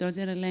name is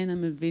Georgia Elaine.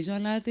 I'm a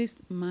visual artist.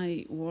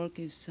 My work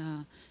is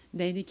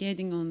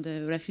dedicating on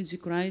the refugee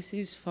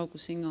crisis,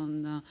 focusing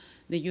on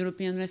the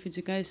European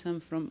refugee crisis.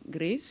 I'm from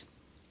Greece.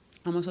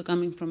 I'm also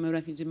coming from a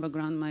refugee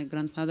background. My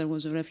grandfather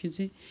was a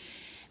refugee.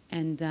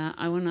 And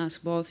I want to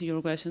ask both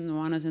your questions,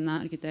 one as an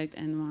architect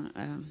and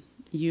one,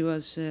 you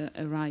as a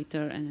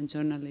writer and a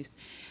journalist.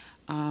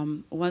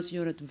 What's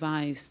your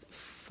advice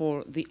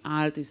for the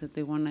artists that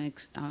they want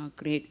to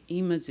create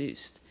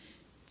images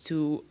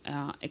to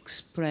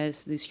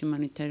express this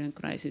humanitarian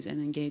crisis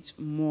and engage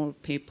more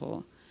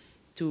people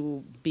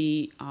to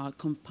be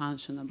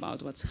compassionate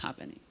about what's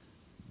happening?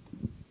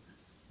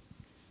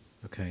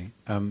 Okay.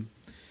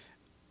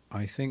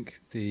 I think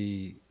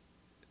the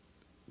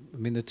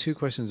two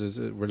questions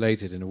are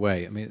related in a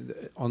way. I mean,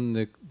 on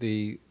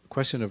the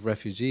question of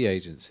refugee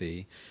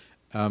agency,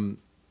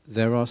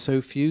 there are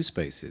so few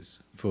spaces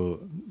for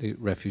the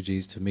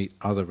refugees to meet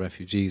other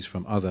refugees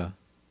from other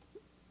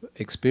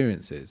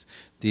experiences.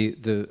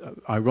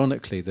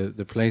 Ironically,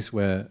 the place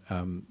where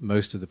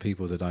most of the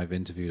people that I've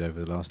interviewed over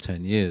the last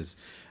 10 years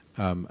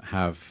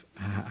have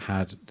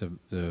had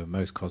the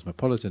most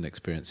cosmopolitan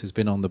experience has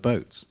been on the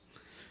boats,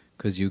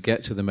 because you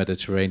get to the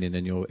Mediterranean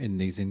and you're in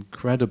these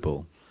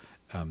incredible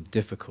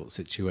difficult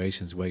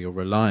situations where you're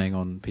relying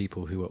on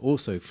people who are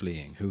also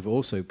fleeing, who've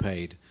also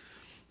paid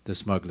the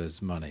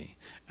smugglers money,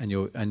 and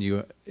you're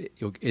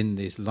in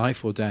these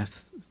life or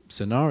death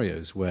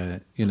scenarios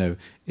where, you know,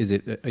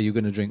 are you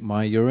going to drink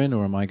my urine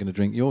or am I going to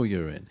drink your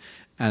urine,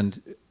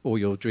 or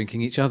you're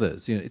drinking each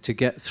other's, you know, to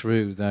get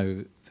through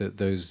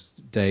those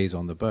days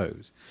on the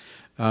boat.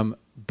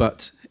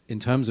 But in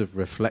terms of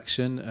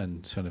reflection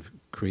and sort of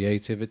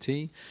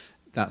creativity,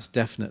 that's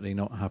definitely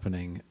not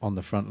happening on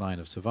the front line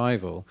of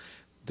survival.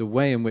 The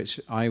way in which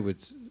I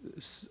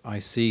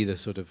see the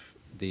sort of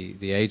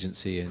the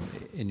agency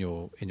in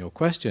your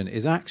question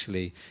is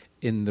actually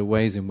in the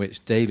ways in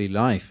which daily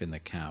life in the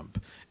camp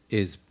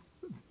is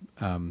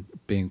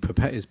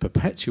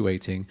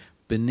perpetuating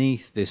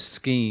beneath this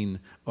skein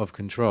of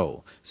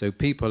control. So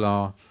people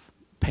are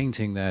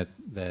painting their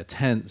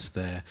tents,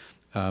 they're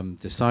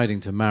deciding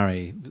to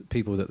marry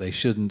people that they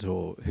shouldn't,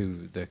 or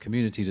who their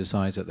community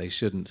decides that they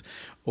shouldn't,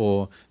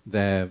 or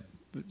they're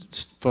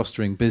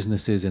fostering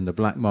businesses in the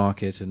black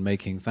market and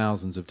making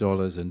thousands of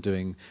dollars and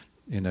doing,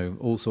 you know,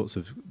 all sorts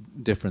of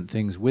different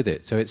things with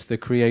it. So it's the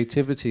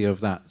creativity of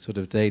that sort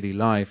of daily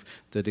life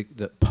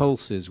that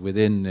pulses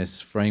within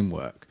this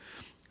framework.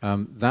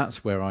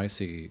 That's where I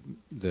see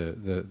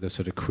the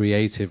sort of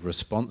creative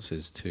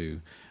responses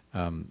to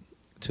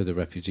the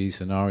refugee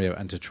scenario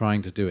and to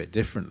trying to do it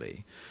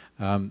differently.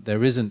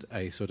 There isn't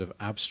a sort of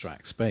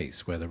abstract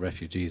space where the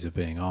refugees are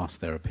being asked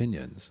their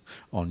opinions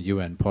on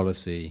UN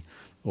policy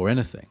or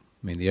anything.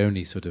 I mean, the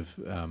only sort of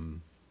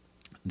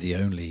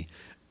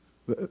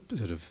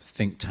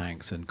think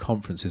tanks and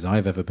conferences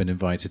I've ever been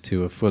invited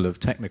to are full of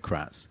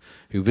technocrats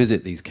who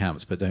visit these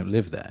camps but don't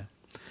live there.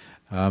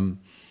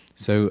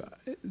 So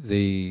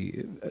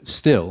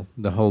still,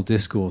 the whole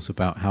discourse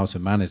about how to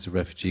manage the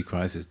refugee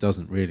crisis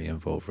doesn't really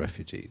involve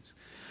refugees.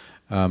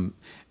 And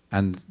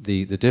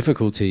the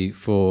difficulty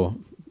for,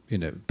 you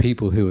know,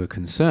 people who are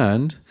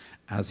concerned,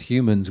 as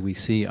humans we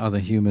see other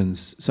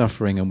humans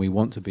suffering and we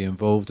want to be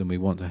involved and we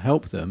want to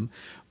help them,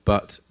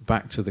 but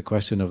back to the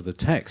question of the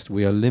text,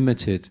 we are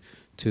limited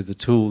to the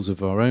tools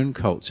of our own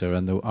culture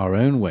and our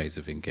own ways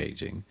of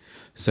engaging.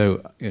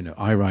 So, you know,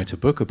 I write a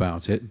book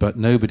about it, but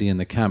nobody in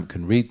the camp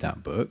can read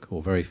that book,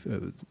 or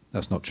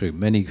that's not true.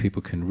 Many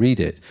people can read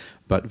it,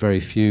 but very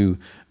few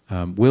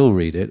will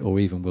read it or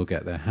even will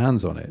get their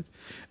hands on it.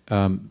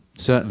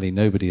 Certainly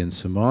nobody in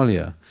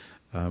Somalia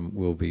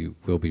will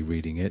be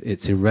reading it.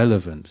 It's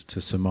irrelevant to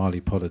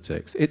Somali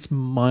politics. It's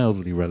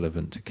mildly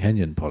relevant to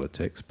Kenyan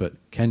politics, but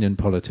Kenyan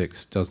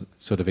politics doesn't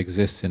sort of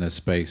exists in a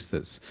space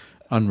that's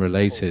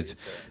unrelated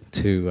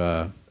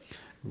to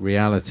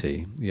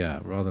reality. Yeah,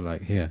 rather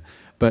like here.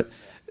 But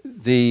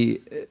you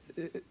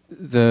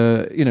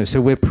know, so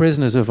we're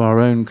prisoners of our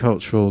own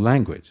cultural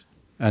language,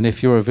 And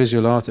if you're a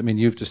visual artist, I mean,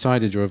 you've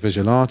decided you're a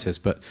visual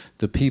artist, but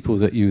the people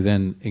that you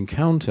then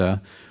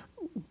encounter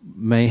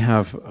may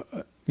have,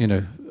 you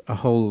know,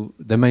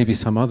 there may be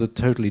some other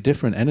totally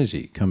different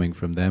energy coming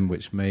from them,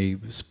 which may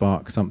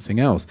spark something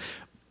else.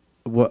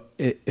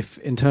 If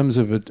in terms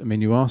of, I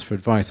mean, you asked for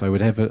advice,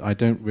 I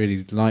don't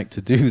really like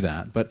to do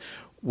that, but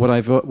what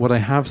I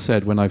have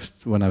said when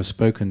I've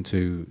spoken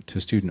to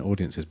student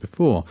audiences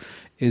before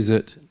is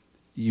that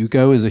you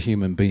go as a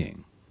human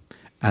being,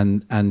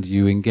 and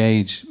you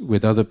engage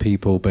with other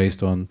people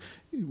based on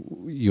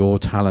your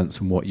talents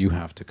and what you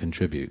have to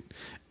contribute,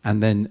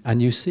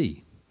 and you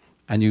see,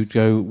 and you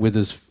go with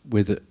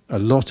a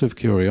lot of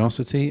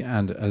curiosity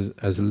and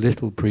as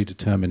little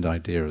predetermined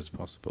idea as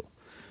possible,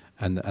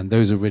 and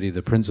those are really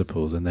the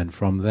principles, and then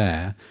from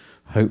there,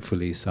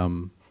 hopefully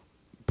some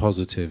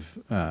positive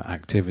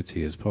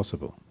activity is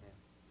possible.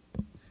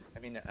 I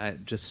mean,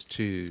 just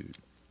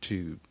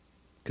to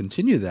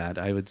continue that,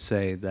 I would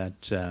say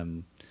that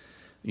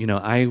you know,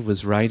 I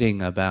was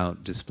writing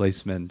about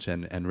displacement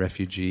and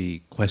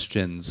refugee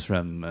questions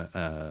from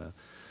a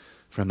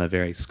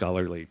very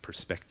scholarly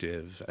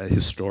perspective, a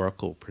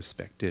historical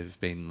perspective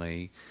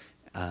mainly,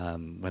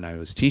 when I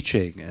was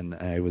teaching, and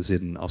I was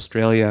in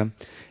Australia,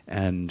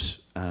 and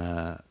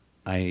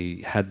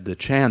I had the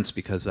chance,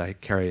 because I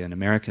carry an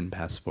American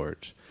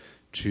passport,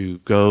 to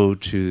go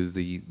to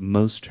the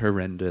most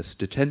horrendous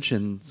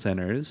detention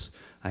centers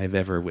I have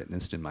ever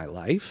witnessed in my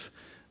life,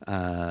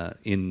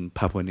 in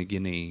Papua New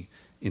Guinea,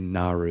 in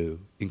Nauru,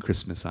 in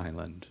Christmas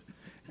Island.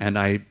 And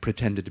I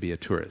pretended to be a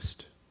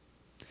tourist.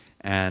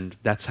 And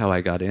that's how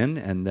I got in,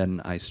 and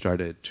then I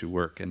started to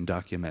work and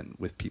document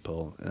with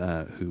people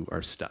who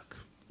are stuck,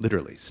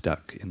 literally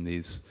stuck in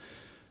these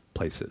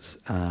places.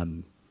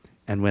 And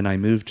when I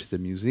moved to the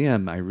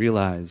museum, I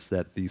realized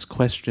that these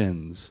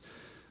questions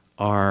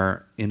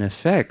are, in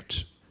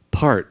effect,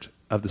 part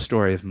of the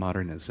story of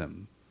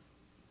modernism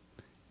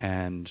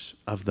and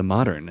of the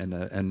modern,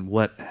 and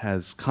what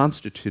has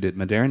constituted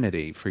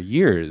modernity for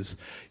years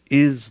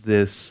is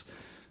this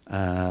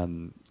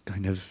kind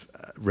of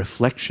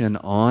reflection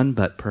on,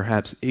 but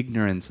perhaps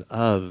ignorance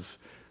of,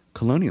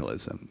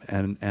 colonialism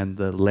and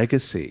the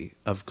legacy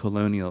of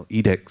colonial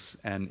edicts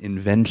and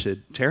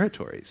invented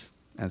territories,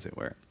 as it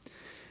were.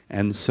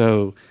 And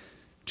so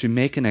to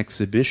make an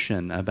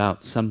exhibition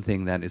about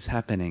something that is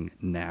happening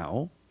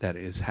now, that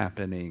is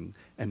happening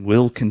and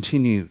will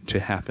continue to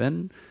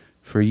happen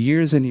for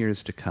years and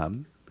years to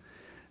come,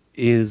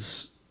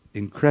 is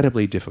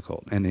incredibly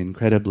difficult and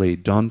incredibly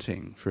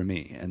daunting for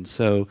me. And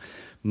so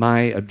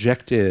my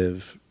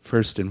objective,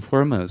 first and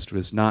foremost,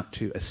 was not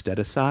to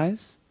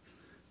aestheticize,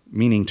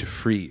 meaning to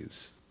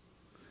freeze,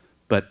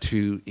 but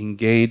to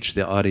engage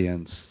the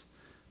audience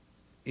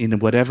in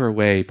whatever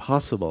way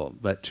possible,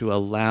 but to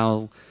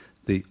allow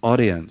the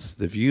audience,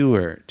 the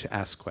viewer, to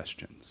ask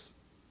questions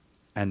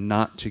and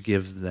not to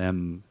give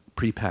them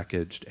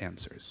prepackaged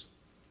answers.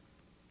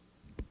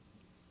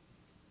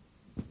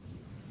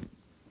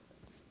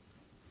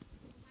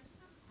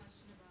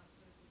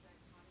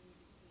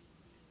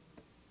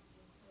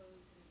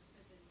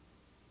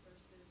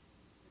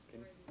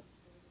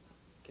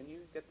 Can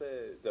you get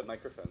the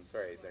microphone?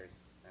 Sorry, there's...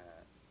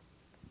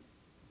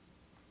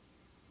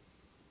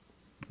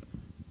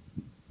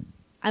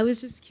 I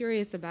was just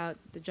curious about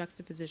the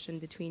juxtaposition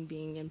between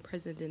being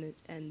imprisoned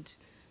and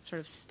sort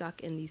of stuck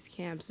in these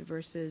camps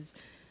versus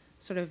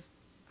sort of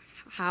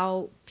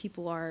how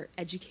people are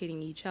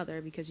educating each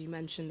other, because you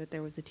mentioned that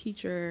there was a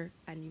teacher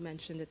and you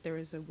mentioned that there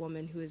was a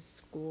woman who was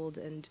schooled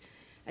and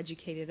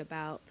educated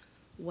about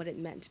what it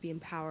meant to be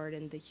empowered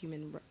in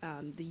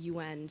the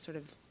UN sort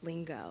of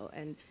lingo,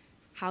 and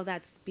how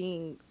that's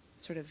being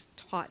sort of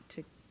taught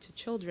to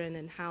children,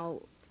 and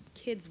how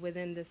kids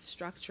within this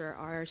structure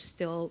are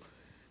still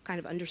kind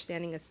of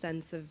understanding a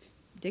sense of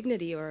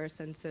dignity or a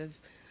sense of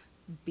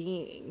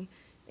being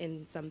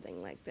in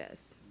something like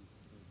this.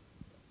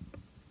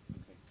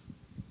 Okay.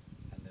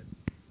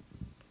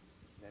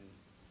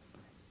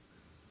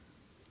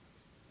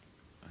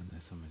 And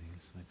there's somebody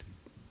else, I do.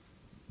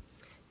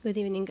 Good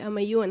evening. I'm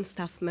a UN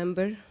staff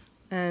member,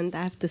 and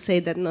I have to say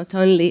that not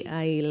only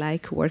I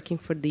like working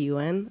for the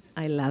UN,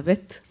 I love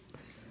it.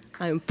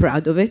 I'm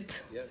proud of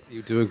it. Yeah,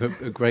 you do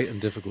a great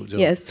and difficult job.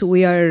 Yes,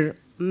 we are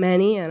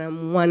many, and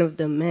I'm one of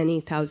the many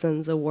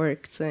thousands of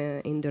works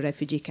in the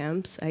refugee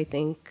camps. I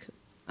think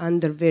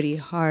under very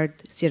hard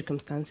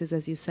circumstances,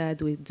 as you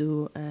said, we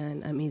do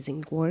an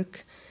amazing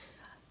work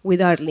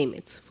with our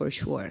limits, for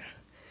sure.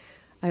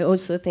 I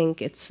also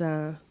think it's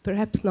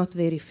perhaps not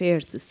very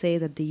fair to say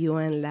that the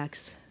UN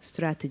lacks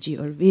strategy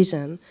or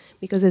vision,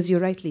 because as you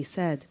rightly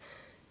said,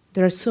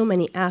 there are so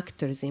many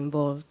actors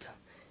involved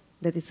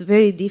that it's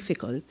very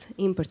difficult,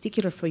 in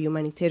particular for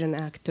humanitarian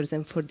actors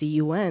and for the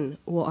UN,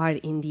 who are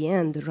in the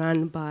end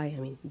run by, I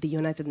mean, the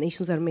United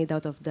Nations are made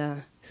out of the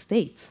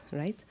states,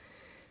 right?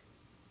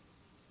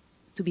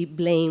 To be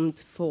blamed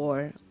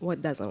for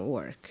what doesn't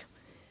work.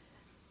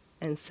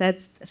 And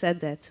said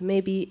that,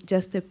 maybe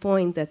just a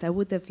point that I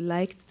would have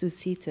liked to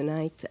see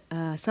tonight,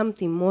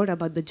 something more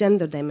about the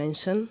gender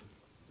dimension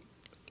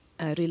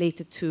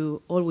related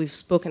to all we've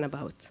spoken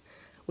about.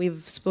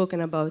 we've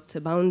spoken about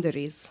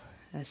boundaries,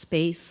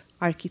 space,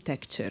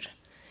 architecture.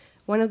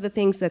 One of the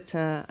things that,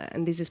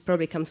 and this is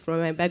probably comes from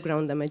my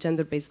background, I'm a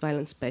gender-based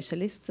violence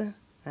specialist,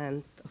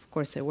 and of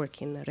course I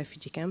work in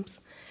refugee camps.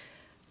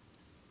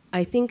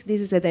 I think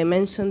this is a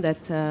dimension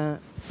that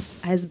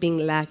has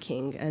been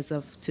lacking as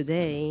of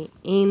today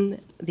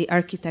in the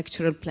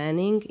architectural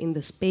planning, in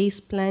the space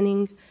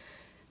planning,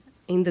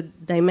 in the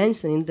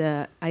dimension, in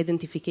the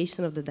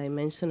identification of the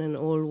dimension and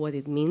all what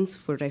it means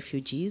for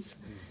refugees,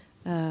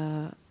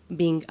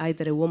 being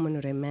either a woman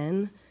or a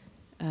man,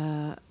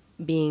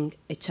 being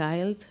a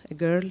child, a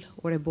girl,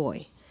 or a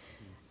boy.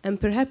 And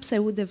perhaps I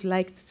would have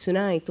liked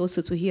tonight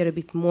also to hear a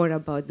bit more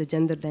about the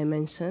gender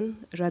dimension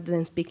rather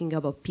than speaking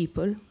about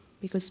people,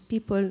 because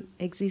people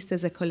exist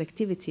as a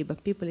collectivity,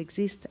 but people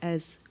exist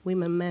as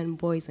women, men,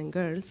 boys, and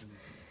girls.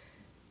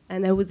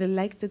 And I would have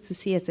liked to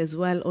see it as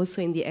well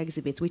also in the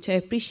exhibit, which I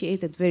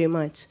appreciated very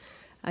much.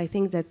 I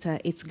think that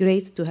it's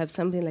great to have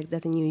something like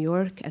that in New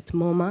York at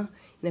MoMA,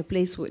 in a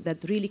place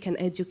that really can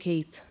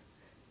educate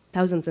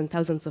thousands and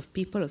thousands of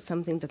people, or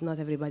something that not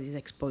everybody is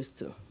exposed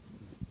to.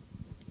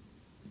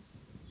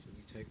 Should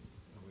we take,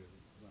 we're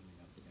running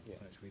up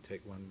against that. Should we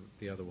take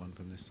the other one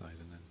from this side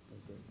and then?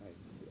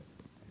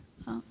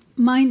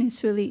 Mine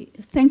is really,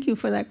 thank you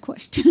for that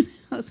question.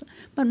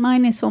 But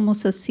mine is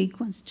almost a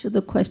sequence to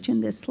the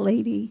question this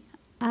lady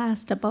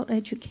asked about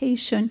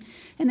education.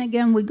 And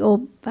again, we go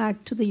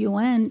back to the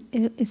UN.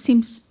 It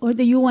seems, or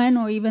the UN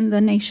or even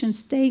the nation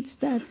states,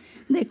 that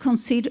they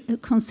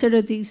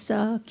consider these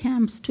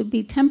camps to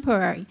be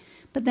temporary.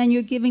 But then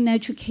you're giving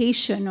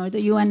education, or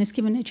the UN is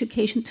giving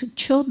education to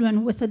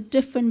children with a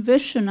different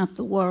vision of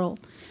the world.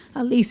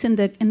 At least in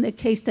the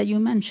case that you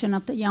mentioned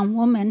of the young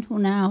woman who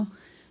now,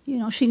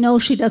 she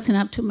knows she doesn't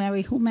have to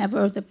marry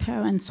whomever the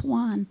parents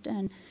want,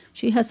 and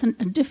she has a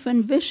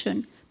different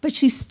vision, but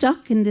she's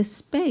stuck in this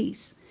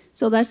space.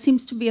 So that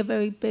seems to be a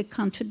very big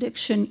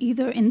contradiction,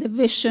 either in the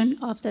vision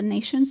of the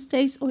nation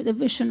states or the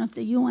vision of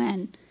the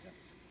UN.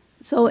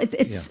 So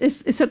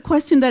it's a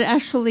question that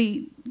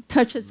actually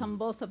touches on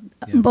both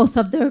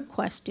of their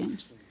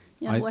questions.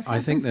 I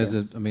think there's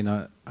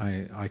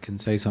I can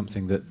say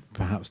something that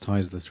perhaps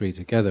ties the three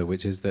together,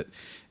 which is that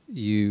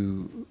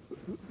you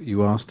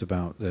asked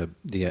about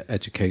the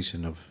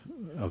education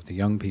of the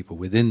young people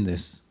within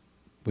this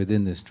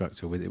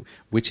structure,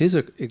 which is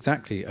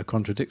exactly a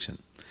contradiction.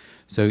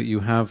 So you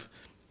have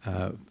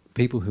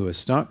people who are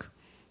stuck.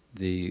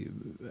 The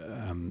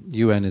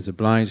UN is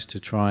obliged to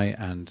try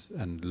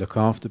and look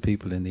after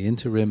people in the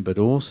interim, but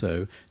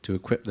also to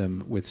equip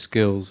them with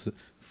skills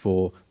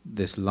for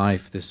this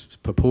life, this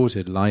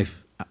purported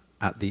life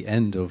at the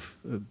end of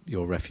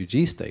your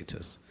refugee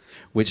status,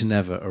 which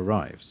never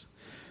arrives.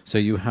 So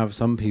you have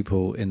some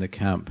people in the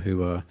camp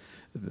who are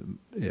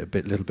a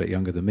little bit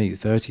younger than me,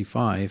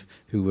 35,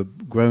 who were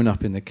grown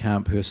up in the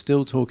camp, who are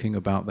still talking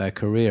about their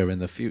career in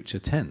the future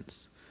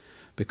tense,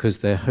 because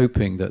they're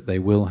hoping that they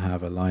will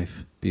have a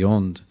life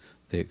beyond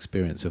the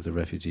experience of the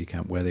refugee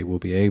camp, where they will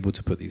be able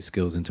to put these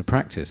skills into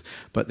practice.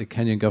 But the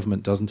Kenyan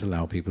government doesn't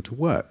allow people to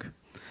work.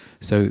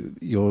 So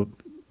you're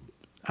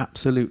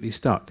absolutely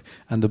stuck.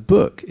 And the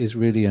book is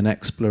really an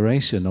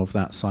exploration of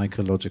that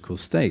psychological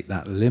state,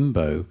 that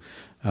limbo,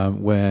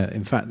 where,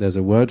 in fact, there's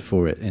a word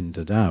for it in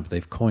Dadaab.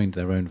 They've coined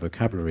their own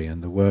vocabulary,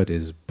 and the word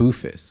is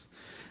bufis.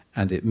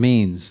 And it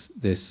means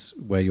this,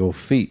 where your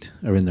feet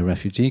are in the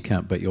refugee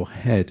camp, but your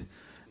head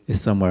is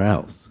somewhere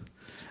else.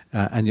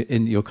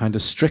 And you're kind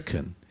of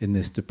stricken in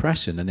this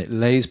depression, and it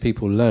lays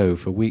people low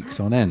for weeks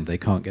on end. They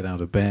can't get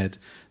out of bed.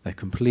 They're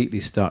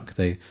completely stuck.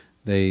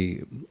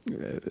 Many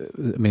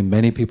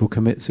people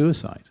commit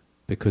suicide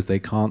because they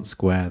can't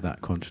square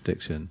that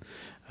contradiction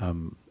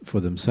for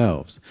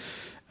themselves.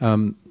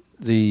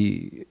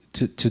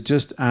 To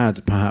just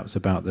add perhaps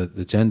about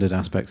the gendered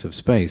aspects of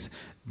space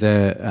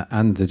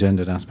and the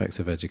gendered aspects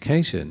of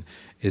education,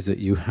 is that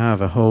you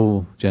have a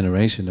whole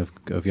generation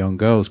of young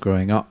girls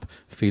growing up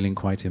feeling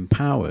quite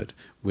empowered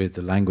with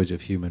the language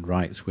of human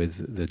rights,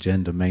 with the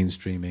gender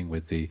mainstreaming,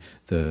 with the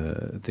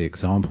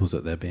examples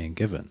that they're being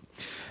given.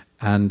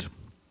 And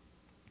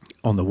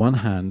on the one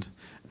hand,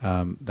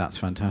 that's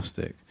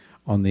fantastic.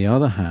 On the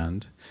other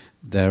hand,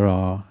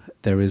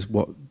 there is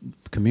what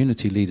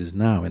community leaders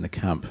now in the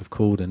camp have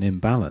called an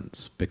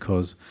imbalance,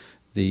 because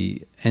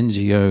the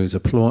NGOs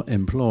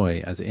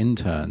employ as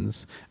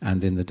interns,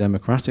 and in the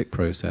democratic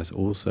process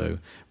also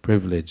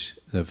privilege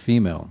the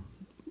female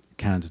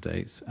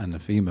candidates and the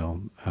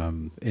female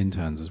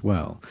interns as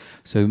well.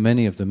 So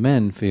many of the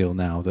men feel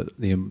now that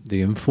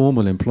the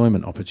informal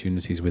employment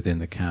opportunities within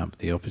the camp,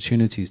 the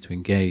opportunities to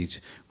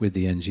engage with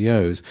the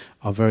NGOs,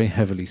 are very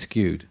heavily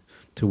skewed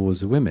towards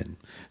the women.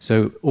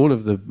 So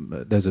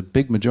there's a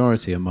big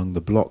majority among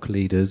the block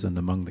leaders and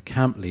among the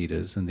camp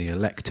leaders and the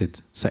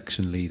elected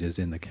section leaders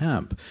in the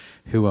camp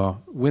who are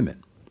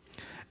women.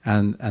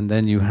 And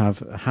then you have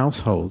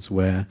households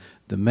where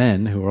the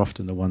men, who are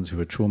often the ones who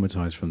are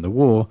traumatized from the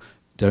war,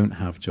 don't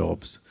have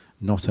jobs,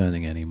 not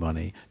earning any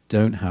money,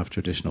 don't have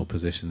traditional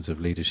positions of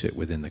leadership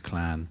within the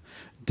clan,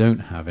 don't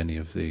have any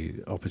of the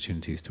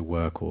opportunities to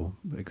work or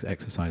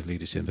exercise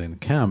leadership in the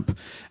camp,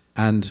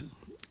 and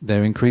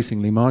they're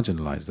increasingly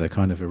marginalized. They're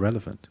kind of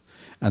irrelevant.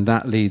 And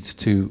that leads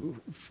to,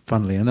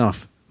 funnily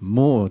enough,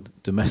 more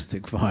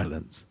domestic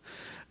violence.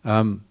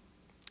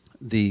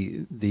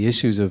 The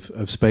issues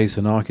of space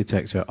and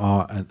architecture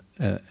are,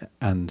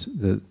 and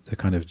the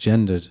kind of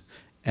gendered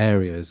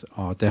areas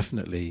are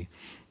definitely,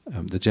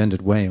 the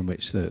gendered way in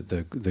which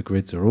the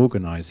grids are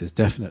organized is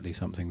definitely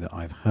something that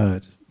I've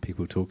heard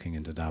people talking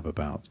in Dadaab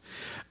about,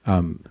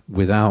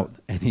 without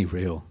any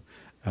real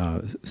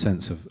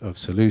sense of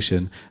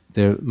solution.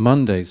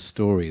 Monday's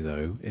story,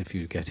 though, if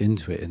you get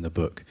into it in the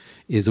book,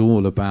 is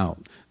all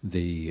about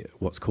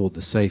what's called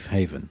the safe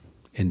haven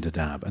in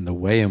Dadaab, and the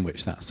way in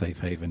which that safe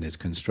haven is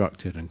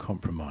constructed and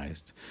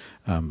compromised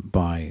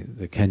by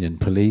the Kenyan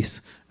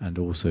police and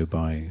also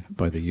by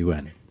the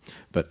UN.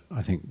 But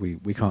I think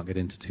we can't get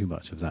into too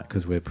much of that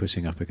because we're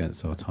pushing up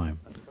against our time.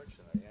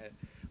 Unfortunately,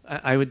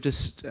 I would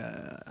just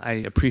I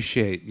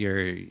appreciate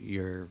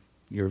your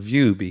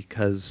view,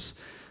 because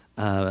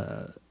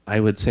I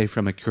would say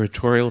from a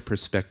curatorial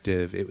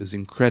perspective, it was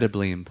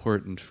incredibly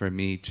important for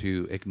me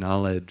to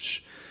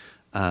acknowledge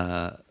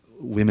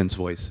women's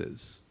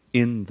voices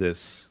in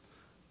this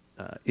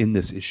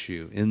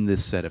issue, in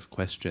this set of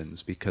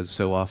questions, because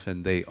so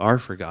often they are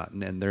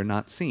forgotten and they're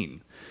not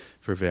seen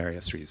for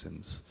various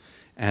reasons.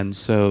 And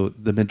so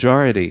the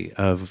majority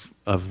of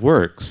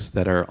works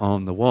that are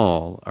on the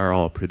wall are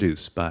all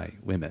produced by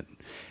women.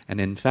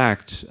 And in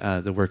fact,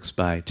 the works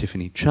by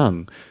Tiffany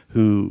Chung,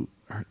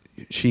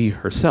 she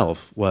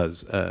herself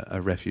was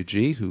a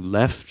refugee who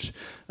left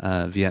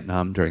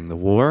Vietnam during the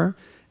war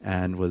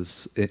and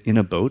was in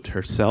a boat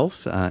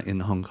herself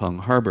in Hong Kong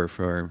harbor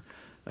for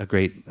a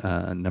great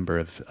number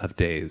of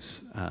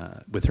days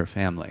with her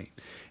family.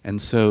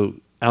 And so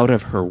out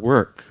of her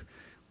work,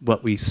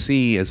 what we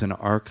see is an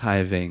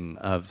archiving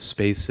of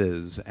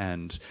spaces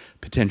and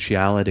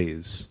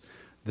potentialities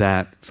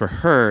that for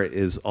her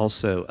is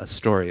also a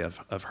story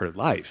of her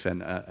life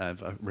and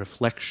of a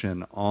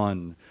reflection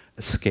on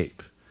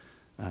escape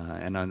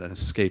and on an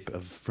escape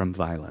from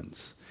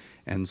violence.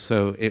 And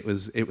so it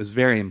was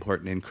very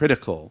important and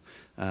critical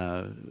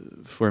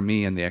for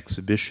me in the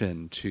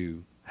exhibition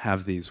to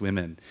have these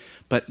women,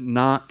 but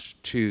not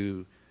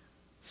to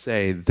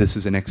say this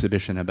is an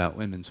exhibition about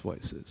women's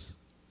voices,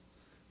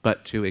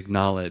 but to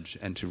acknowledge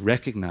and to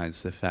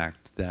recognize the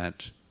fact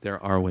that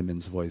there are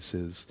women's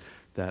voices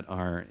that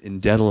are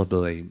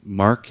indelibly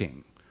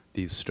marking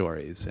these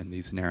stories and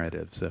these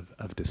narratives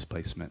of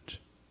displacement.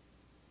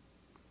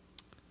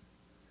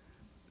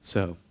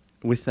 So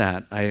with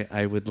that,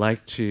 I would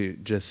like to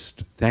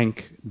just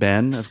thank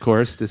Ben, of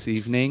course, this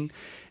evening.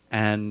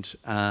 And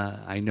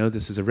I know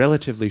this is a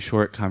relatively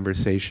short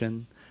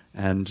conversation,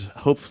 and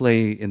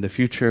hopefully in the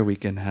future we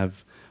can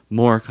have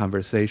more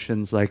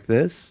conversations like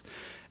this.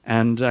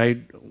 And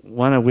I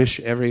want to wish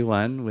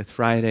everyone, with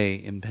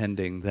Friday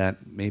impending, that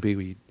maybe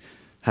we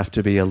have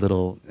to be a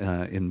little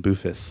in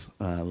Bufis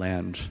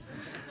land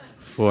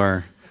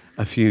for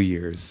a few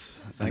years.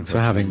 Thanks for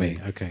having me.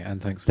 Okay,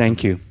 and thanks.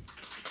 Thank you.